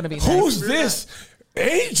seeing that's gonna be nice. Who's this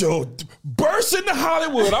Angel burst into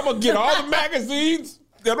Hollywood, I'm gonna get all the magazines.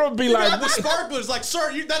 They're gonna be like the sparklers, like,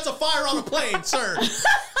 sir, that's a fire on a plane, sir.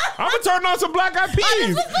 I'm gonna turn on some Black Eyed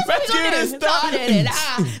Peas. Let's get it started.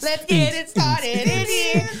 Let's get it started in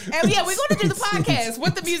here. And we're gonna do the podcast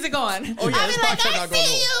with the music on. Oh yeah, I'll be like, I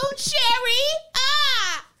see you, Sherry.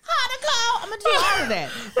 I'm gonna do all of that.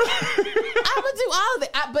 I'm gonna do all of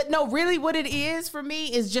it. But no, really, what it is for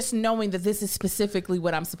me is just knowing that this is specifically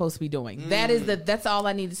what I'm supposed to be doing. That's all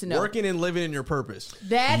I needed to know. Working and living in your purpose.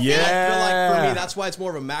 That's I it. feel like for me, that's why it's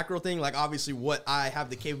more of a macro thing. Like, obviously, what I have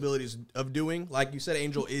the capabilities of doing, like you said,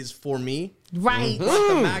 Angel, is for me. Right. But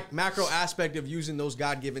the macro aspect of using those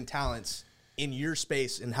God-given talents in your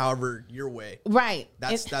space and however your way. Right.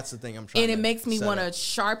 That's the thing I'm trying and to it makes me want to up.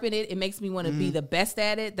 sharpen it. It makes me want to be the best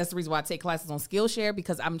at it. That's the reason why I take classes on Skillshare,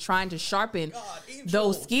 because I'm trying to sharpen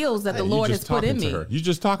those skills that the Lord has put in me. You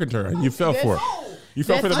just talking to her and you fell for it. You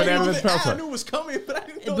fell for the banana in the I knew it was coming, but I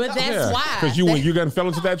didn't know. But that's why. Because you got fell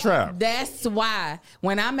into that trap. That's why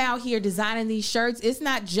when I'm out here designing these shirts, it's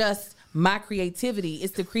not just my creativity.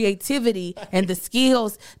 It's the creativity and the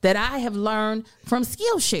skills that I have learned from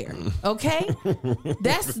Skillshare. Okay,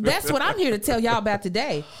 that's what I'm here to tell y'all about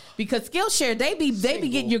today. Because Skillshare, they be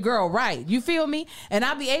getting your girl right. You feel me? And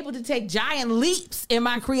I'll be able to take giant leaps in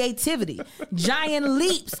my creativity, giant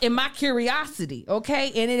leaps in my curiosity.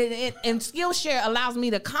 Okay, and Skillshare allows me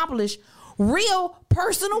to accomplish real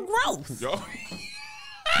personal growth.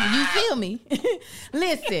 You feel me?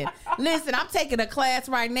 Listen, I'm taking a class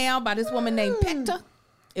right now by this woman named Pekta,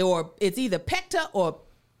 or it's either Pekta or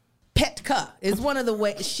Petka. It's one of the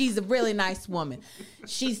ways. She's a really nice woman.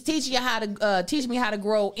 She's teaching me how to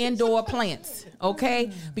grow indoor plants. Okay,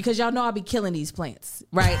 because y'all know I be killing these plants,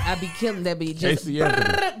 right? I be killing. That be just.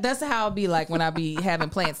 That's how it be like when I be having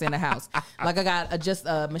plants in the house. Like I got just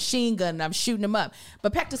a machine gun and I'm shooting them up.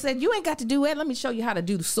 But Pekta said, "You ain't got to do that. Let me show you how to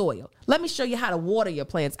do the soil. Let me show you how to water your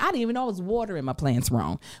plants." I didn't even know I was watering my plants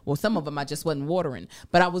wrong. Well, some of them I just wasn't watering,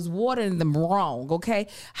 but I was watering them wrong. Okay,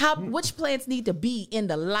 which plants need to be in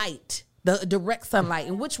the light, the direct sunlight,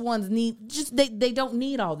 and which ones need they don't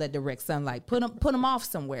need all that direct sunlight. Put them off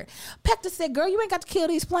somewhere. Pekta said, "Girl, you ain't got to kill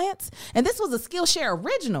these plants." And this was a Skillshare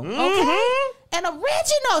original, okay? An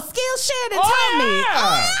original Skillshare that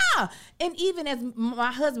told me. And even as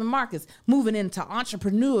my husband Marcus moving into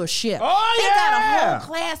entrepreneurship, they got a whole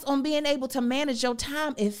class on being able to manage your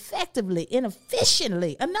time effectively and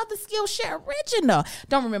efficiently. Another Skillshare original.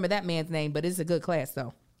 Don't remember that man's name, but it's a good class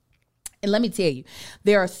though. And let me tell you,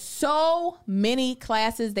 there are so many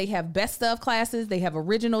classes. They have best of classes, they have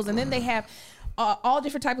originals, and then they have all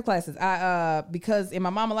different type of classes. Because in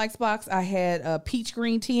my Mama Likes box, I had a peach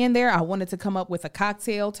green tea in there. I wanted to come up with a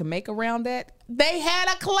cocktail to make around that. They had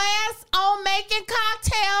a class on making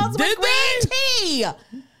cocktails with green tea.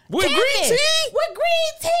 With green tea? With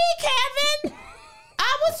green tea, Kevin.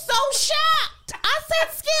 I was so shocked. I said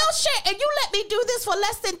Skillshare, and you let me do this for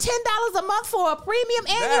less than $10 a month for a premium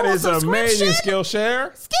annual subscription? That is amazing,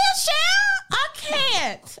 Skillshare. Skillshare?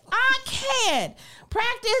 I can't.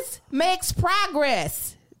 Practice makes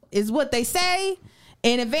progress, is what they say.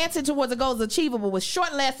 And advancing towards the goals achievable with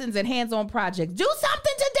short lessons and hands-on projects. Do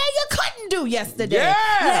something today you couldn't do yesterday. Yeah.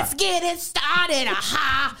 Let's get it started.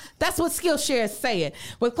 Aha. That's what Skillshare is saying.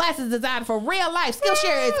 With classes designed for real life,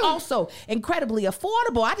 Skillshare is also incredibly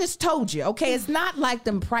affordable. I just told you, okay? It's not like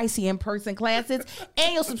them pricey in-person classes.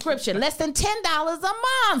 Annual subscription, less than $10 a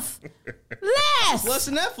month. Less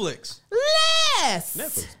than Netflix. Less.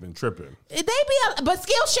 Netflix been tripping. But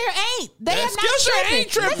Skillshare ain't. They are not Skillshare tripping. ain't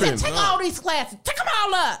tripping. Listen, take all these classes. Take them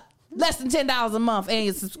all up. Less than $10 a month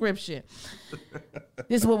annual subscription.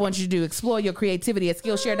 This is what I want you to do. Explore your creativity at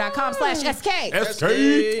Skillshare.com/SK.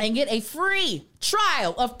 And get a free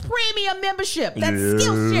trial of premium membership. That's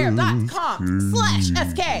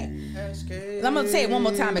Skillshare.com/SK. I'm going to say it one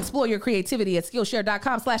more time. Explore your creativity at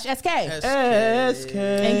Skillshare.com/SK.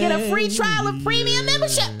 And get a free trial of premium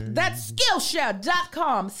membership. That's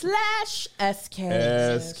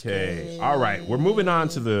Skillshare.com/SK. All right. We're moving on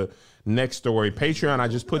to the next story. Patreon, I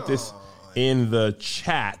just put this in the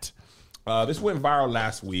chat. This went viral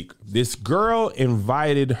last week. This girl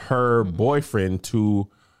invited her boyfriend to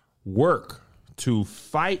work to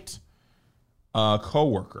fight a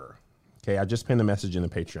coworker. Okay, I just pinned a message in the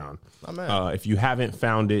Patreon. If you haven't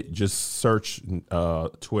found it, just search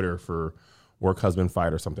Twitter for work husband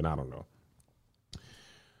fight or something. I don't know.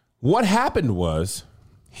 What happened was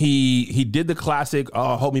he did the classic,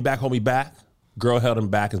 hold me back, hold me back. Girl held him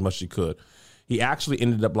back as much as she could. He actually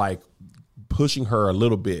ended up like pushing her a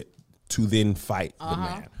little bit to then fight the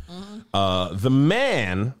man. The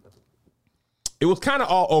man, it was kind of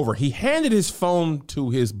all over. He handed his phone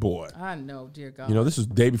to his boy. I know, dear God. You know, this was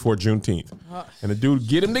the day before Juneteenth. And the dude,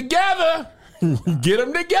 get him together. Get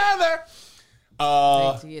him together.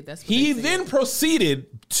 He then proceeded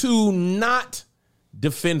to not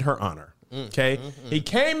defend her honor. Okay? He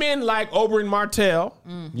came in like Oberyn Martell,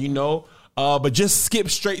 you know, but just skipped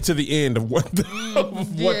straight to the end of what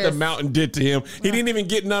the mountain did to him. He didn't even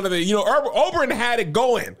get none of it. You know, Oberyn had it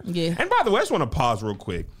going. Yeah. And by the way, I just want to pause real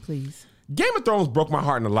quick. Please. Game of Thrones broke my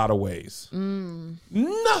heart in a lot of ways.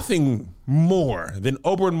 Nothing more than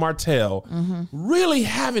Oberyn Martell really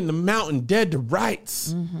having the mountain dead to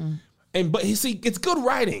rights. But you see, it's good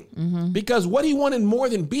writing because what he wanted more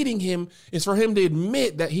than beating him is for him to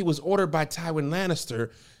admit that he was ordered by Tywin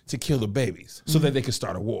Lannister to kill the babies so that they could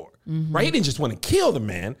start a war. Right? He didn't just want to kill the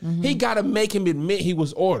man. He got to make him admit he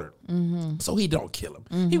was ordered. So he don't kill him.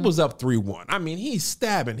 He was up 3-1. I mean, he's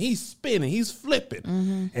stabbing, he's spinning, he's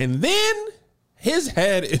flipping. And then his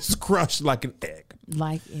head is crushed like an egg.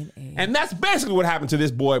 Like an egg. And that's basically what happened to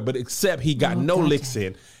this boy, but except he got no licks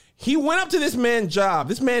in. He went up to this man's job,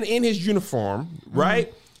 this man in his uniform,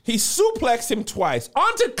 right? He suplexed him twice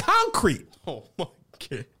onto concrete. Oh, my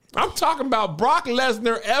God. I'm talking about Brock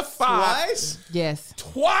Lesnar F5. Twice? Yes.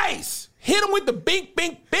 Twice. Hit him with the bink,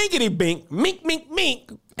 bink, binkity bink, mink, mink,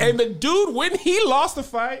 mink. And the dude, when he lost the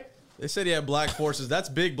fight. They said he had black forces. That's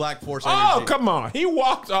big black force energy. Oh, come on. He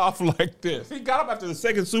walked off like this. He got up after the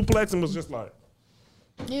second suplex and was just like.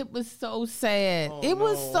 It was so sad. It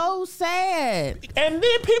was so sad. And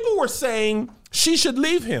then people were saying she should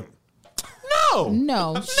leave him. No.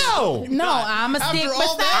 No, I'm a stick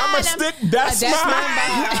beside him. I'm a stick. That's mine.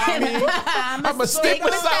 I'm a stick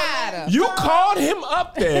beside him. You called him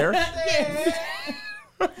up there.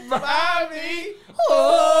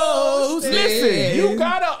 Listen, you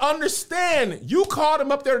gotta understand. You called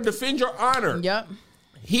him up there to defend your honor. Yep.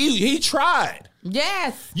 He tried.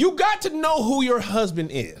 Yes. You got to know who your husband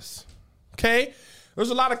is. Okay? There's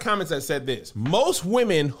a lot of comments that said this. Most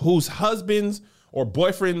women whose husbands or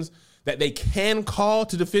boyfriends that they can call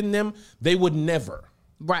to defend them, they would never.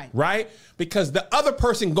 Right. Right? Because the other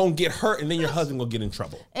person gonna get hurt and then your husband gonna get in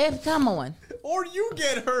trouble. Come on. Or you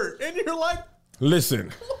get hurt and you're like.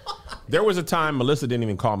 Listen, there was a time Melissa didn't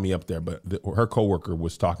even call me up there, but her coworker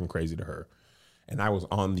was talking crazy to her. And I was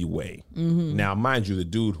on the way. Now, mind you, the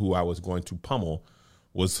dude who I was going to pummel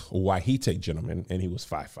was a Wahite gentleman, and he was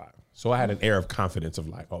 5'5". So I had an air of confidence of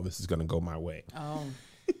like, oh, this is going to go my way. Oh.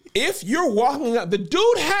 If you're walking up, the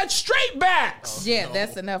dude had straight backs. Yeah,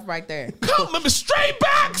 that's enough right there. Come on, straight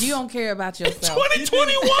backs. You don't care about yourself.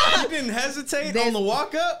 2021. You didn't hesitate on the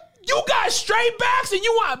walk up? You got straight backs and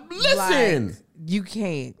you want, listen. Like, you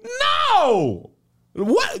can't. No.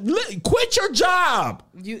 What? Quit your job.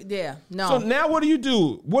 No. So now what do you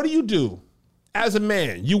do? What do you do as a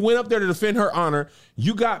man? You went up there to defend her honor.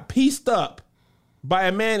 You got pieced up by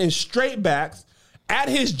a man in straight backs at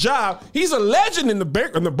his job. He's a legend in the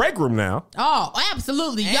break room now. Oh,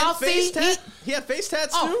 absolutely. And y'all see? He had face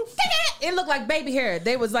tats too? It looked like baby hair.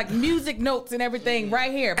 There was like music notes and everything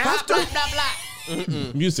right here. Blah, blah, blah, blah.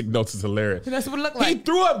 Music notes is hilarious. That's what it looked like. He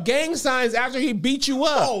threw up gang signs after he beat you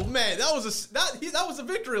up. Oh man, that was a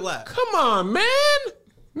victory lap. Come on, man.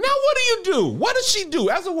 Now what do you do? What does she do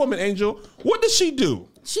as a woman, Angel? What does she do?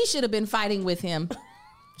 She should have been fighting with him.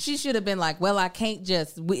 She should have been like, well, I can't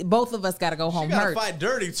both of us got to go home hurt. She got to fight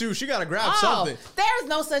dirty too. She got to grab something. There's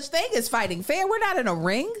no such thing as fighting fair. We're not in a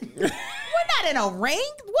ring. We're not in a ring.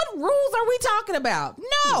 What rules are we talking about?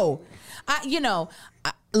 No.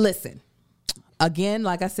 Listen. Again,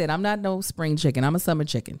 like I said, I'm not no spring chicken. I'm a summer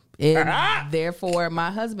chicken. And therefore,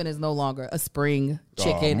 my husband is no longer a spring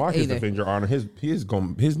chicken Marcus either. defend your honor. His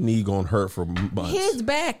knee gonna hurt for months. His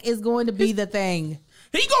back is going to be the thing.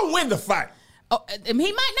 He gonna win the fight. Oh, he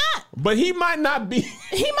might not. But he might not be.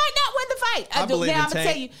 He might not win the fight. I believe in I'm gonna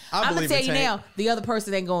tell Tank. you. I I'm gonna believe tell in you Tank. now. The other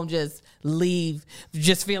person ain't gonna just leave,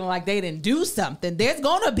 just feeling like they didn't do something. There's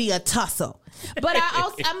gonna be a tussle. But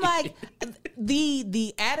I'm like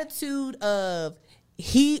the attitude of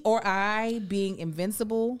he or I being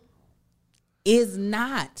invincible is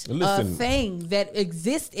not a thing that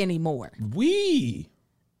exists anymore. We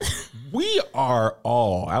are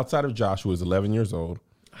all, outside of Josh, who is 11 years old,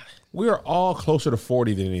 we are all closer to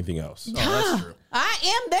 40 than anything else. Oh, that's true. I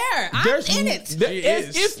am there. I'm in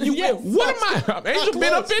it. What am I? Angel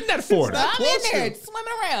been up in that 40. I'm in there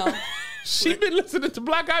swimming around. She been listening to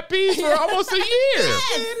Black Eyed Peas for almost a year.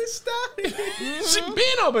 Yes. She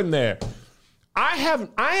been up in there. I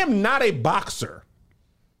am not a boxer.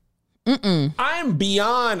 I am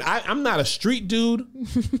beyond. I'm not a street dude.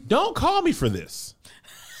 Don't call me for this.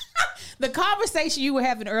 The conversation you were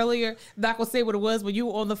having earlier, not gonna say what it was when you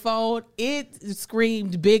were on the phone. It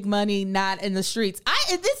screamed big money, not in the streets.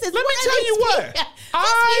 Let me tell you what.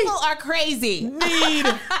 These people are crazy.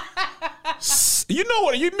 You know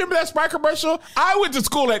what? You remember that Sprite commercial? I went to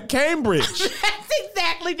school at Cambridge. That's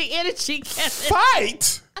exactly the energy.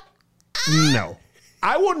 Fight? No.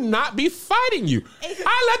 I will not be fighting you.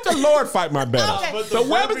 I let the Lord fight my battles. Okay. But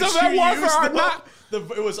The weapons of that warfare are not.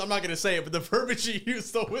 I'm not gonna say it, but the verbiage you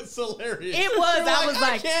used though was hilarious. It was. I was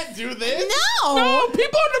like, I can't do this. no,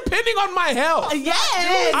 People are depending on my health.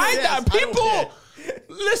 Yes. People.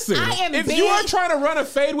 Listen, if you are trying to run a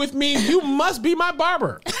fade with me, you must be my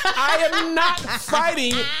barber. I am not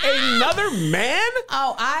fighting another man.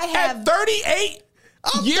 Oh, I have at 38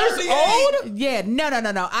 years 38. old. Yeah,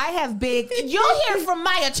 no. I have big. You'll hear from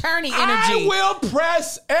my attorney energy. I will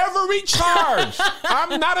press every charge.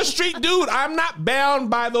 I'm not a street dude. I'm not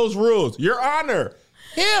bound by those rules. Your Honor,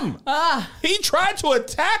 him. He tried to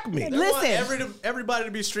attack me. They want Listen, everybody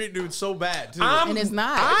to be street dudes so bad too. and it's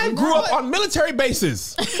not. I grew up on military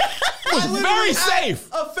bases. It was very safe.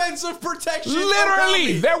 Offensive protection.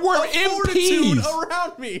 Literally, there were MPs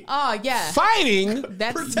around me. Oh yeah, fighting.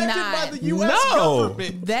 that's Protected not. by the U.S.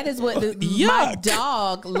 government. That is what my Yuck.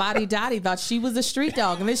 dog Lottie Dottie thought she was a street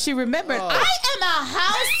dog, and then she remembered I am a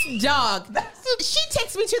house dog. She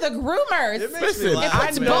takes me to the groomers. It makes Listen, me laugh. I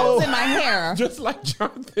Puts know. bows in my hair. Just like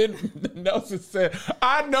Jonathan Nelson said,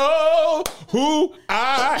 I know who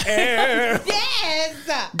I am.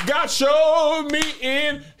 Yes. God showed me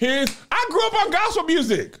in his. I grew up on gospel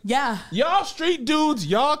music. Yeah. Y'all street dudes,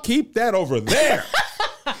 y'all keep that over there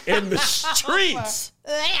in the streets.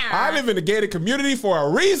 I live in a gated community for a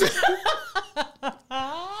reason.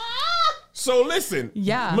 So listen,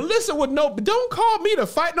 Melissa would know, but don't call me to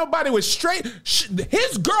fight nobody with straight.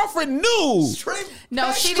 His girlfriend knew. Straight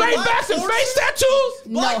backs and face tattoos.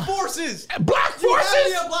 Black forces. Black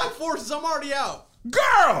forces. Black forces. I'm already out.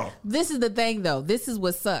 Girl. This is the thing, though. This is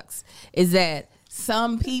what sucks, is that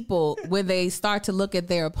some people, when they start to look at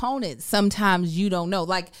their opponent, sometimes you don't know.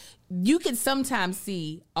 Like, you can sometimes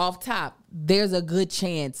see off top, there's a good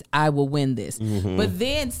chance I will win this. Mm-hmm. But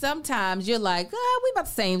then sometimes you're like, we about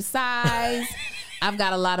the same size. I've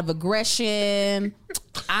got a lot of aggression.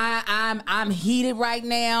 I'm heated right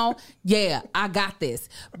now. Yeah, I got this.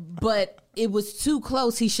 But it was too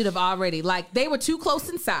close. He should have already, they were too close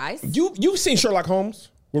in size. You've seen Sherlock Holmes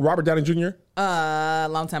with Robert Downey Jr.? A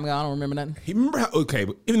long time ago. I don't remember nothing.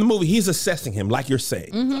 But in the movie, he's assessing him, like you're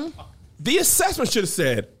saying. Mm-hmm. The assessment should have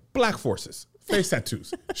said, black forces, face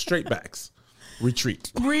tattoos, straight backs,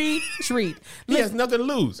 retreat. He has nothing to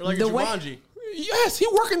lose. Like a Jumanji. Yes, he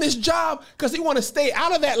working this job because he want to stay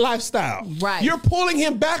out of that lifestyle. Right. You're pulling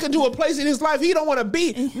him back into a place in his life he don't want to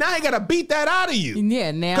be. Now he got to beat that out of you.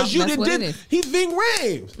 Yeah, now because you that's what it is. He Ving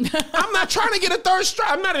Rhames. I'm not trying to get a third strike.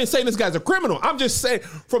 I'm not even saying this guy's a criminal. I'm just saying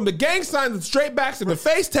from the gang signs, the straight backs, and the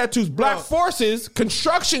face tattoos, black forces,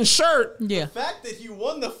 construction shirt. Yeah. The fact that he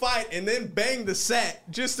won the fight and then banged the set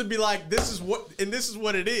just to be like, this is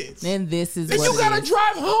what it is. And this is and what you gotta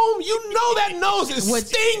drive home. You know that nose is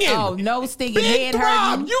stinging. Oh, no stinging. Big Head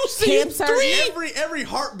throb. hurting. You see every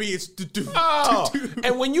heartbeat is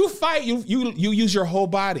and when you fight, you use your whole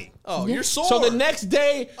body. Oh, you're sore. So the next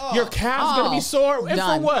day, your calf's gonna be sore. And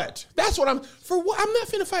done. for what? That's what I'm. For what? I'm not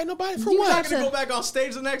finna fight nobody. For You what? You're not gonna go back on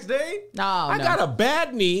stage the next day? No, I got a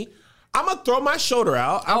bad knee. I'm gonna throw my shoulder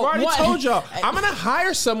out. I've already told y'all. I'm gonna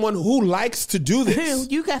hire someone who likes to do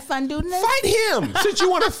this. You got fun doing this? Fight him since you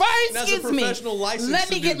want to fight. That's a professional license. Let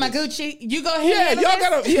me get my Gucci. You go ahead. Yeah, y'all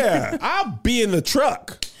gotta. Yeah, I'll be in the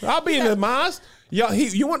truck. I'll be in the mosque. Yo,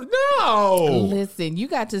 you want no? Listen, you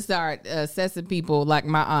got to start assessing people like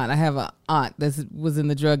my aunt. I have an aunt that was in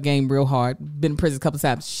the drug game real hard. Been in prison a couple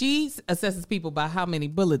times. She assesses people by how many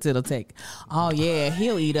bullets it'll take. Oh yeah,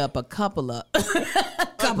 he'll eat up a couple of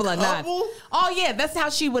couple of knives. Oh yeah, that's how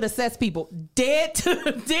she would assess people. Dead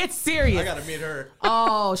serious. I gotta meet her.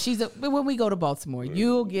 Oh, when we go to Baltimore,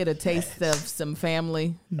 you'll get a taste of some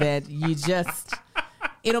family that you just.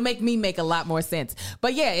 It'll make me make a lot more sense.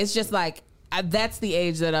 But yeah, it's just like. That's the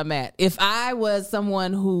age that I'm at. If I was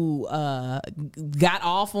someone who got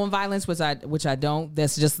off on violence, which I don't,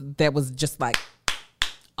 that was just like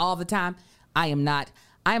all the time. I am not.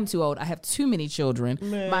 I am too old. I have too many children.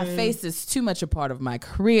 Man. My face is too much a part of my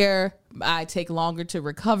career. I take longer to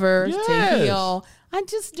recover, to heal. I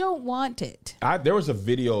just don't want it. There was a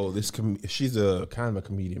video. She's a kind of a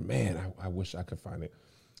comedian. Man, I wish I could find it.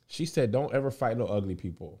 She said, "Don't ever fight no ugly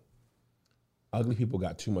people. Ugly people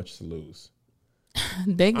got too much to lose."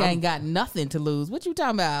 They ain't got nothing to lose. What you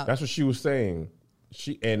talking about? That's what she was saying.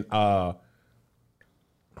 Hold on,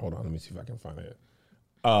 let me see if I can find it.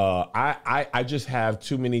 I just have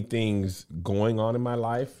too many things going on in my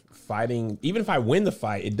life. Fighting, even if I win the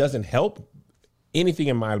fight, it doesn't help anything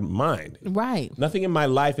in my mind. Right. Nothing in my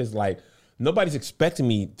life is like, nobody's expecting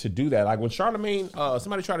me to do that. Like when Charlemagne,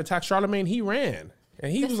 somebody tried to attack Charlemagne, he ran.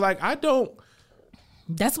 And he was like, I don't.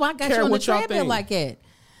 That's why I got you on the treadmill like it.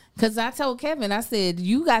 Because I told Kevin, I said,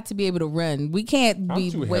 you got to be able to run. We can't be.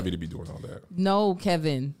 I'm too heavy to be doing all that. No,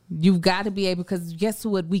 Kevin. You've got to be able, because guess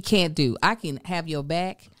what we can't do? I can have your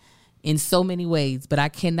back in so many ways, but I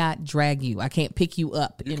cannot drag you. I can't pick you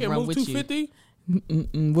up and run with you. You can't move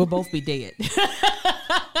 250? We'll both be dead.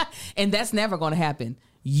 And that's never going to happen.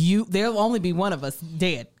 There'll only be one of us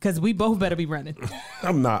dead because we both better be running.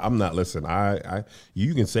 I'm not. Listen,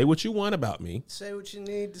 you can say what you want about me. Say what you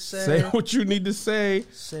need to say. Say what you need to say.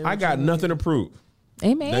 I got nothing to prove.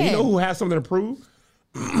 Amen. Now, you know who has something to prove?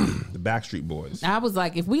 The Backstreet Boys. I was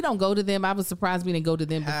like, if we don't go to them, I was surprised we didn't go to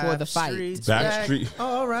them before the fight. Backstreet.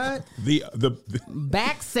 All right. The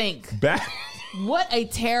Backsync. What a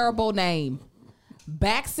terrible name.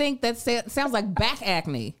 Backsync. That sounds like back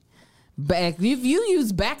acne. If you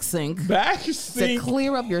use Backsync to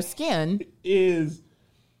clear up your skin, is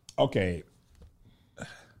okay.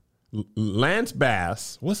 Lance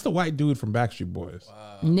Bass. What's the white dude from Backstreet Boys?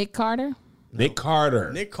 Nick Carter. Nick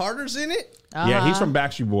Carter. Nick Carter's in it? Yeah, he's from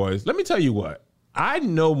Backstreet Boys. Let me tell you what. I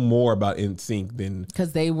know more about NSYNC than...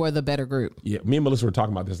 Because they were the better group. Yeah, me and Melissa were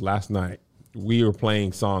talking about this last night. We were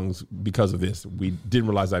playing songs because of this. We didn't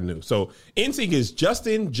realize I knew. So NSYNC is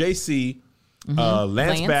Justin, JC,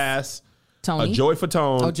 Lance Bass, Tony, Joey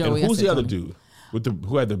Fatone, and who's the other dude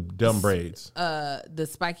who had the dumb braids? The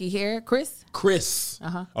spiky hair, Chris.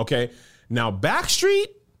 Okay, now Backstreet,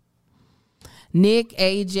 Nick,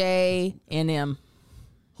 AJ, and M.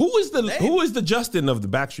 Who is the Justin of the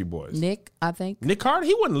Backstreet Boys? Nick, I think. Nick Carter.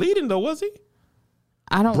 He wasn't leading though, was he?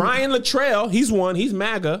 I don't. Brian Luttrell. He's one. He's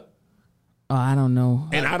MAGA. Oh, I don't know.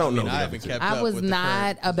 And I don't know. I was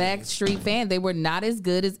not a Backstreet fan. They were not as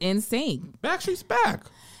good as NSYNC. Backstreet's back.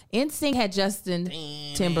 NSYNC had Justin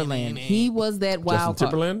Timberland. He was that wild Justin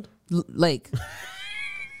Timberland? Lake.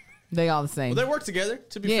 They all the same. Well, they work together,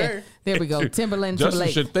 to be fair. There we go. Timberland, Justin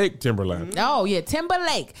Timberlake. should think Timberland. Oh, yeah.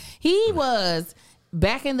 Timberlake. He was,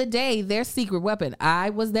 back in the day, their secret weapon. I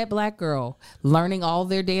was that black girl learning all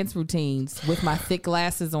their dance routines with my thick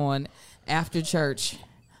glasses on after church.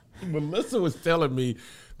 Melissa was telling me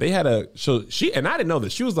they had and I didn't know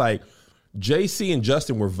this. She was like, JC and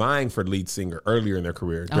Justin were vying for lead singer earlier in their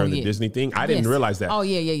career during the Disney thing. I didn't realize that. Oh,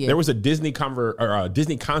 yeah. There was a Disney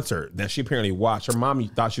Disney concert that she apparently watched. Her mom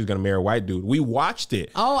thought she was going to marry a white dude. We watched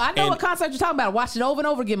it. Oh, I know what concert you're talking about. I watched it over and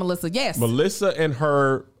over again, Melissa. Yes. Melissa and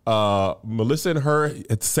her at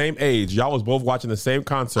the same age. Y'all was both watching the same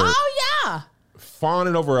concert. Oh, yeah.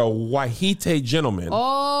 Fawning over a Wahite gentleman.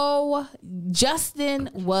 Oh, Justin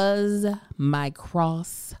was my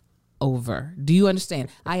crossover. Do you understand?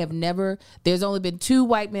 There's only been 2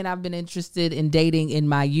 white men I've been interested in dating in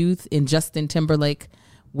my youth, and Justin Timberlake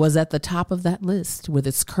was at the top of that list with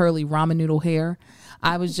his curly ramen noodle hair.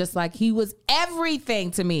 I was just like, he was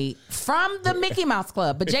everything to me from the Mickey Mouse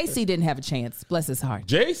Club. But JC didn't have a chance. Bless his heart.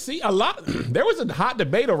 JC, there was a hot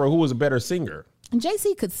debate over who was a better singer. And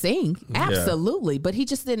JC could sing, absolutely, but he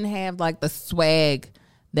just didn't have like the swag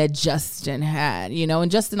that Justin had,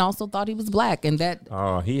 and Justin also thought he was black, and that.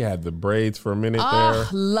 Oh, he had the braids for a minute there.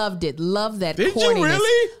 Loved it. Loved that. Did corniness. You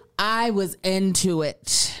really? I was into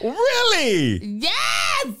it. Really? Yes.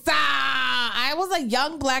 I was a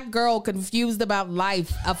young black girl confused about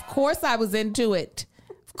life. Of course I was into it.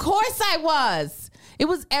 Of course I was. It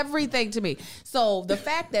was everything to me. So the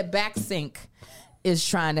fact that back sync is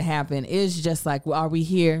trying to happen is just like, well, are we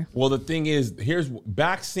here? Well, the thing is, here's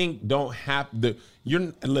back sync don't have the.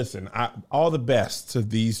 Listen. All the best to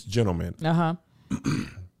these gentlemen.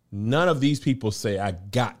 None of these people say I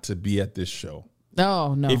got to be at this show.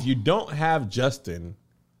 Oh no! If you don't have Justin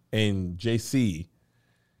and JC,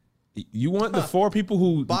 you want the 4 people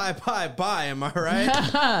who Bye. Am I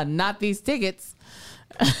right? Not these tickets.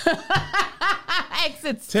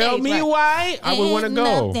 Exit stage, tell me right? why I would want to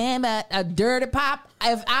go. Nothing but a dirty pop.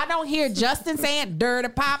 If I don't hear Justin saying dirty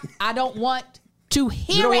pop, I don't want to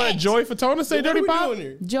hear it. You don't want Joey Fatone to say dirty pop?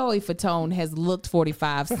 Joey Fatone has looked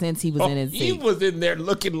 45 since he was in his He seat. was in there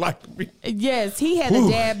looking like me. Yes, he had a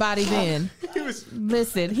dad body then.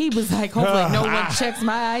 Listen, he was like, hopefully no one checks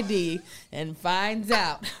my ID and finds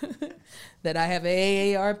out that I have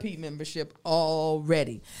AARP membership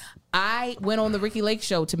already. I went on the Ricky Lake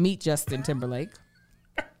show to meet Justin Timberlake.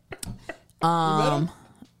 No,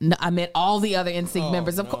 I met all the other NSYNC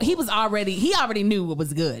members. Of course, he already knew it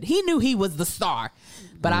was good. He knew he was the star.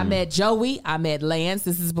 But I met Joey. I met Lance.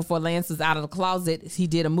 This is before Lance was out of the closet. He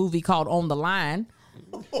did a movie called On the Line,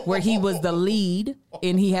 where he was the lead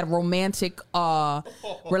and he had a romantic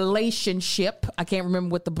relationship. I can't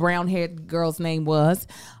remember what the brown-haired girl's name was.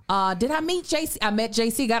 Did I meet JC? I met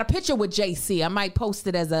JC. Got a picture with JC. I might post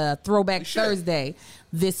it as a throwback Thursday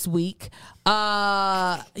this week.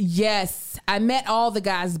 Yes, I met all the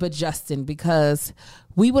guys but Justin because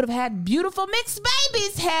we would have had beautiful mixed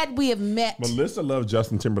babies had we have met. Melissa loved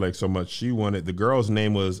Justin Timberlake so much. She wanted, the girl's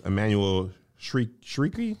name was Emmanuel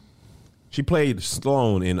Shrieky. She played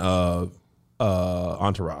Sloane in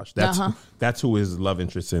Entourage. That's who his love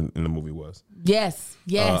interest in the movie was. Yes.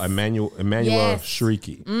 Emmanuel Yes.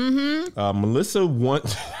 Shrieky. Melissa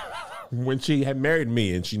when she had married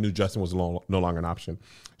me and she knew Justin was no longer an option,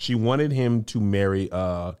 she wanted him to marry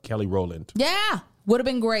Kelly Rowland. Yeah, would have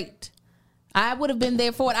been great. I would have been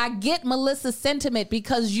there for it. I get Melissa's sentiment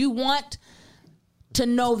because you want to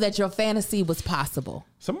know that your fantasy was possible.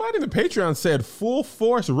 Somebody in the Patreon said Full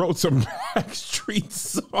Force wrote some Backstreet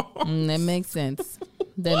songs. That makes sense.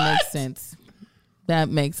 That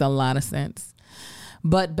makes a lot of sense.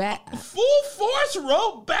 But Full Force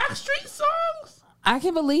wrote Backstreet songs? I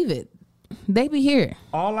can believe it. They be here.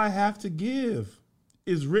 All I Have to Give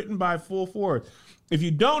is written by Full Force. If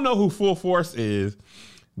you don't know who Full Force is,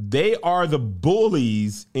 they are the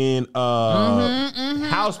bullies in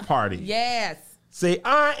House Party. Yes. Say,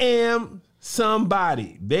 I am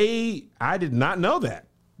somebody. I did not know that.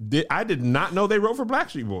 I did not know they wrote for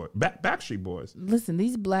Backstreet Boys. Listen,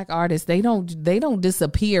 these black artists, they don't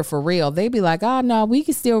disappear for real. They be like, oh no, we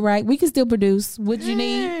can still write, we can still produce. What you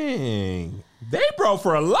need? They wrote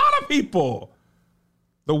for a lot of people.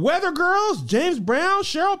 The Weather Girls, James Brown,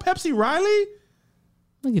 Cheryl Pepsi Riley.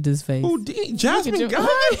 Look at this face. Jasmine Guy.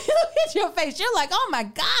 Look at your face. You're like, oh my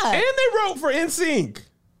God. And they wrote for NSYNC.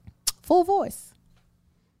 Full voice.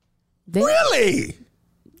 Really?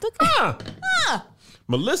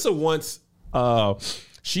 Melissa once,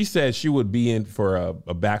 she said she would be in for a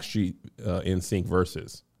Backstreet NSYNC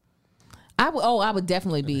versus. I would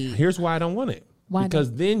definitely be. Here's why I don't want it. Why?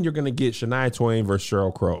 Because then you're going to get Shania Twain versus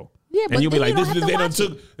Sheryl Crow. Yeah, but and you'll be like, this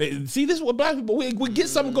is what black people, we get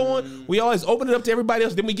something going. We always open it up to everybody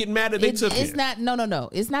else. Then we get mad that they took it. It's not, no.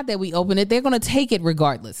 It's not that we open it. They're going to take it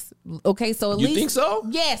regardless. Okay, so at least. You think so?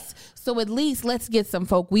 Yes. So at least let's get some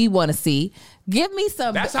folk we want to see. Give me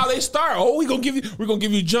some. That's how they start. Oh, we're going to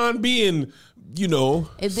give you John B. and,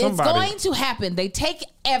 It's somebody. going to happen. They take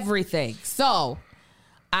everything. So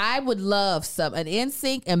I would love an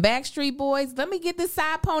NSYNC and Backstreet Boys. Let me get this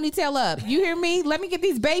side ponytail up. You hear me? Let me get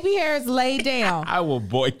these baby hairs laid down. I will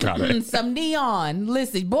boycott it. Some neon.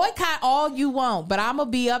 Listen, boycott all you want, but I'm going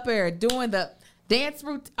to be up there doing the dance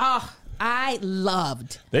routine. Oh, I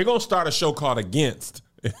loved. They're going to start a show called Against.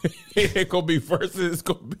 It's going to be versus. It's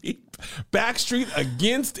going to be Backstreet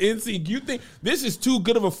against NSYNC. You think this is too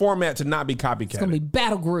good of a format to not be copycat? It's going to be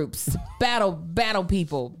battle groups, battle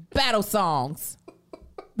people, battle songs.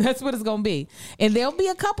 That's what it's going to be. And there'll be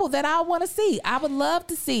a couple that I want to see. I would love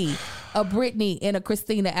to see a Britney and a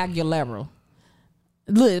Christina Aguilera.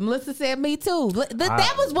 Look, Melissa said me too.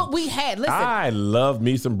 That was what we had. Listen, I love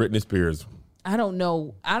me some Britney Spears. I don't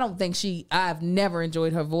know. I don't think I've never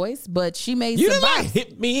enjoyed her voice, but she made you some like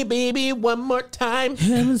hit me, baby, one more time.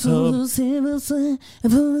 I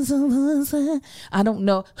don't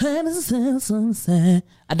know. I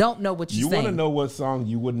don't know what you're saying. You want to know what song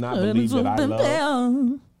you would not believe that I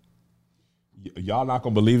love? Y'all not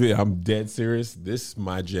going to believe it. I'm dead serious. This is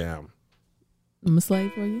my jam. I'm a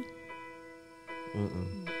slave for you?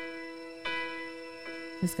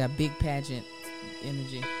 It's got big pageant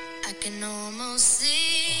Energy. I can almost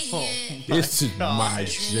see it. This is my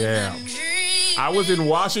jam. I was in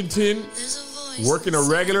Washington working a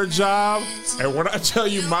regular job, and when I tell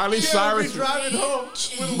you Miley Cyrus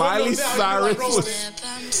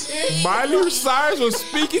was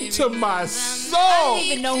speaking to my soul. I don't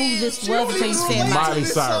even know who this was until you said Miley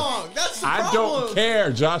Cyrus. I don't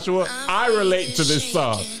care, Joshua. I relate to this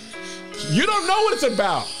song. You don't know what it's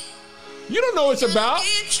about. You don't know what it's about.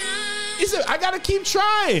 I gotta keep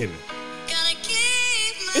trying.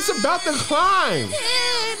 It's about the climb.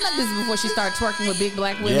 This is before she started twerking with big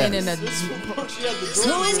black women in a. She had the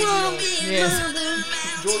Yes.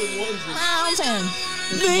 Jordan ones. Mountain.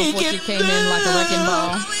 This is before she came in like a wrecking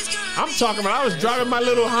ball. I'm talking about I was driving my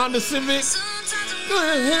little Honda Civic.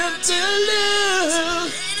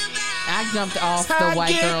 I jumped off the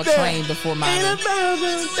white girl train before my. On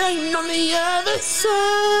the other side.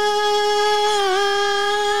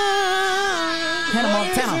 Hannah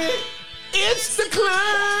Montana. It's the climb.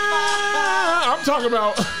 I'm talking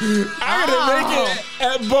about I gotta make it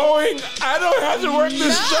at Boeing. I don't have to work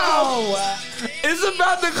this job. It's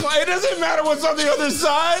about the climb. It doesn't matter what's on the other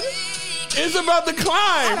side. It's about the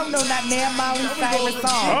climb. I don't know that damn Miley Cyrus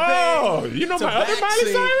song. Oh, you know my other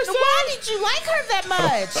Miley Cyrus song? Why did you like her that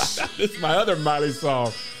much? This is my other Miley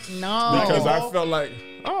song. No. Because I felt like,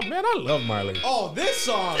 oh man, I love Miley. Oh, this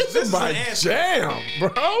song. This is my jam,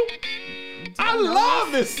 bro. I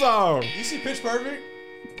love this song. You see Pitch Perfect?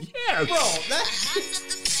 Yes. Bro,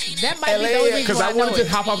 that might be the only reason because why I wanted to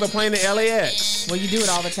hop off the plane to LAX. Well, you do it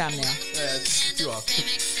all the time now. Yeah, it's too often.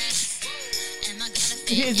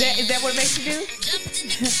 Is that what it makes you do?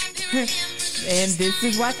 And this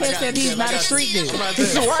is why Kev said he's not a street dude.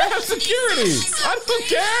 This is why I have security. I don't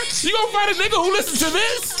care. You gonna find a nigga who listens to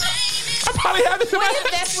this? I probably have this in my What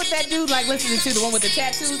if that's what that dude like listening to, the one with the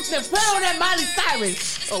tattoos? Then put on that Miley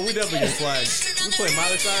Cyrus. Oh, we definitely get flagged. We play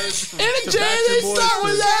Miley Cyrus. And the Jesus song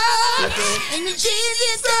was out. And the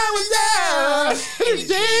Jesus song was out. And the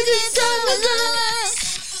Jesus song was out.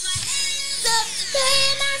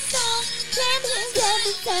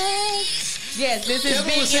 Yes, this is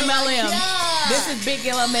big MLM. This is big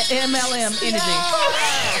MLM energy.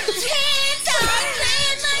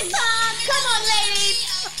 Come on, ladies.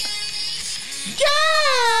 Yeah.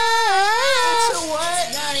 So what?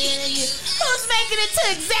 Who's making it to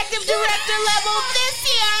executive director level this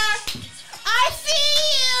year? I see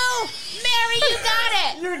you. Mary, you got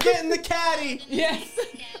it. You're getting the caddy. Yes.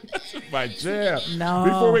 My jam. No.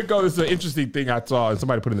 Before we go, this is an interesting thing I saw, and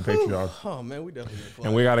somebody put in the Patreon. Oh man, we definitely get flagged.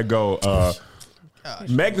 And we gotta go.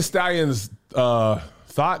 Meg Thee Stallion's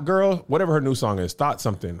Thought Girl, whatever her new song is, Thought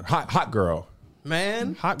something. Hot Girl.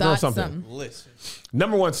 Man, Hot Girl something. listen.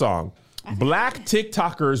 Number one song. Black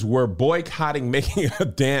TikTokers were boycotting making a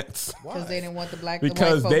dance. Because they didn't want the white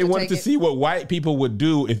Because folk they to wanted to take it. see what white people would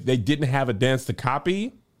do if they didn't have a dance to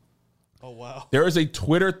copy. Oh wow. There is a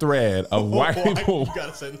Twitter thread of white people. You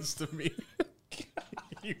gotta send this to me.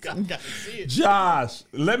 You gotta see it. Josh,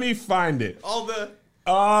 let me find it. All the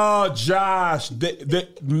Oh, Josh, the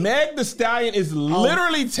Meg Thee Stallion is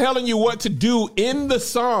literally telling you what to do in the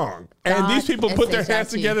song, and these people put their hands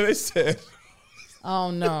together. They said, "Oh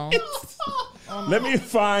no." Let me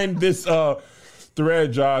find this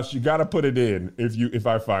thread, Josh. You got to put it in if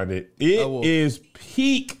I find it. It is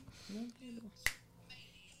peak.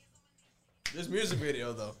 This music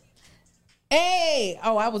video though. Hey!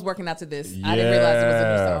 Oh, I was working out to this. I didn't realize it was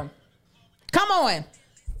a new song. Come on.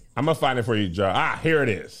 I'm gonna find it for you, Josh. Here it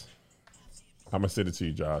is. I'm gonna send it to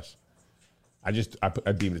you, Josh. I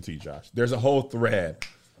deemed it to you, Josh. There's a whole thread.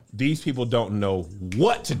 These people don't know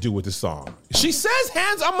what to do with the song. She says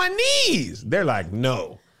hands on my knees. They're like,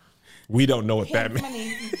 no, we don't know what that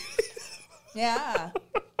means. Yeah.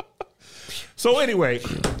 So anyway,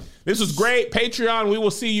 this was great. Patreon, we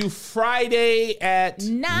will see you Friday at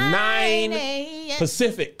 9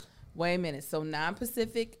 Pacific. Wait a minute. So 9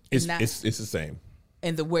 Pacific. It's the same.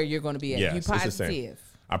 And where you're going to be at. Yes, You it's the same.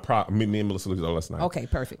 positive. Me and Melissa looked at it last night. Okay,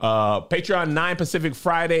 perfect. Patreon 9 Pacific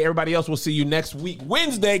Friday. Everybody else, we'll see you next week.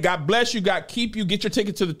 Wednesday, God bless you. God keep you. Get your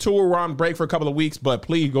ticket to the tour. We're on break for a couple of weeks, but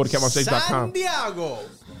please go to KevOnStage.com. San Diego.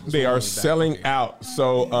 They are selling out.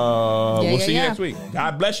 So we'll see you next week.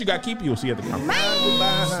 God bless you. God keep you. We'll see you at the conference.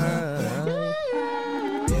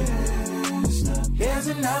 Here's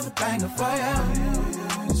another banger for you.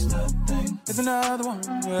 Here's another one.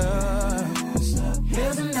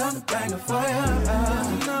 Here's another banger for you.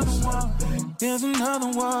 Here's another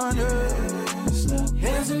one.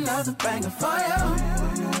 Here's another banger for you.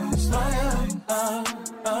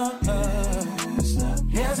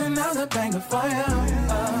 Here's another banger for you.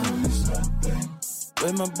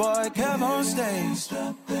 With my boy Kev on stage.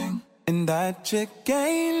 And that chick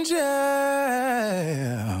angel.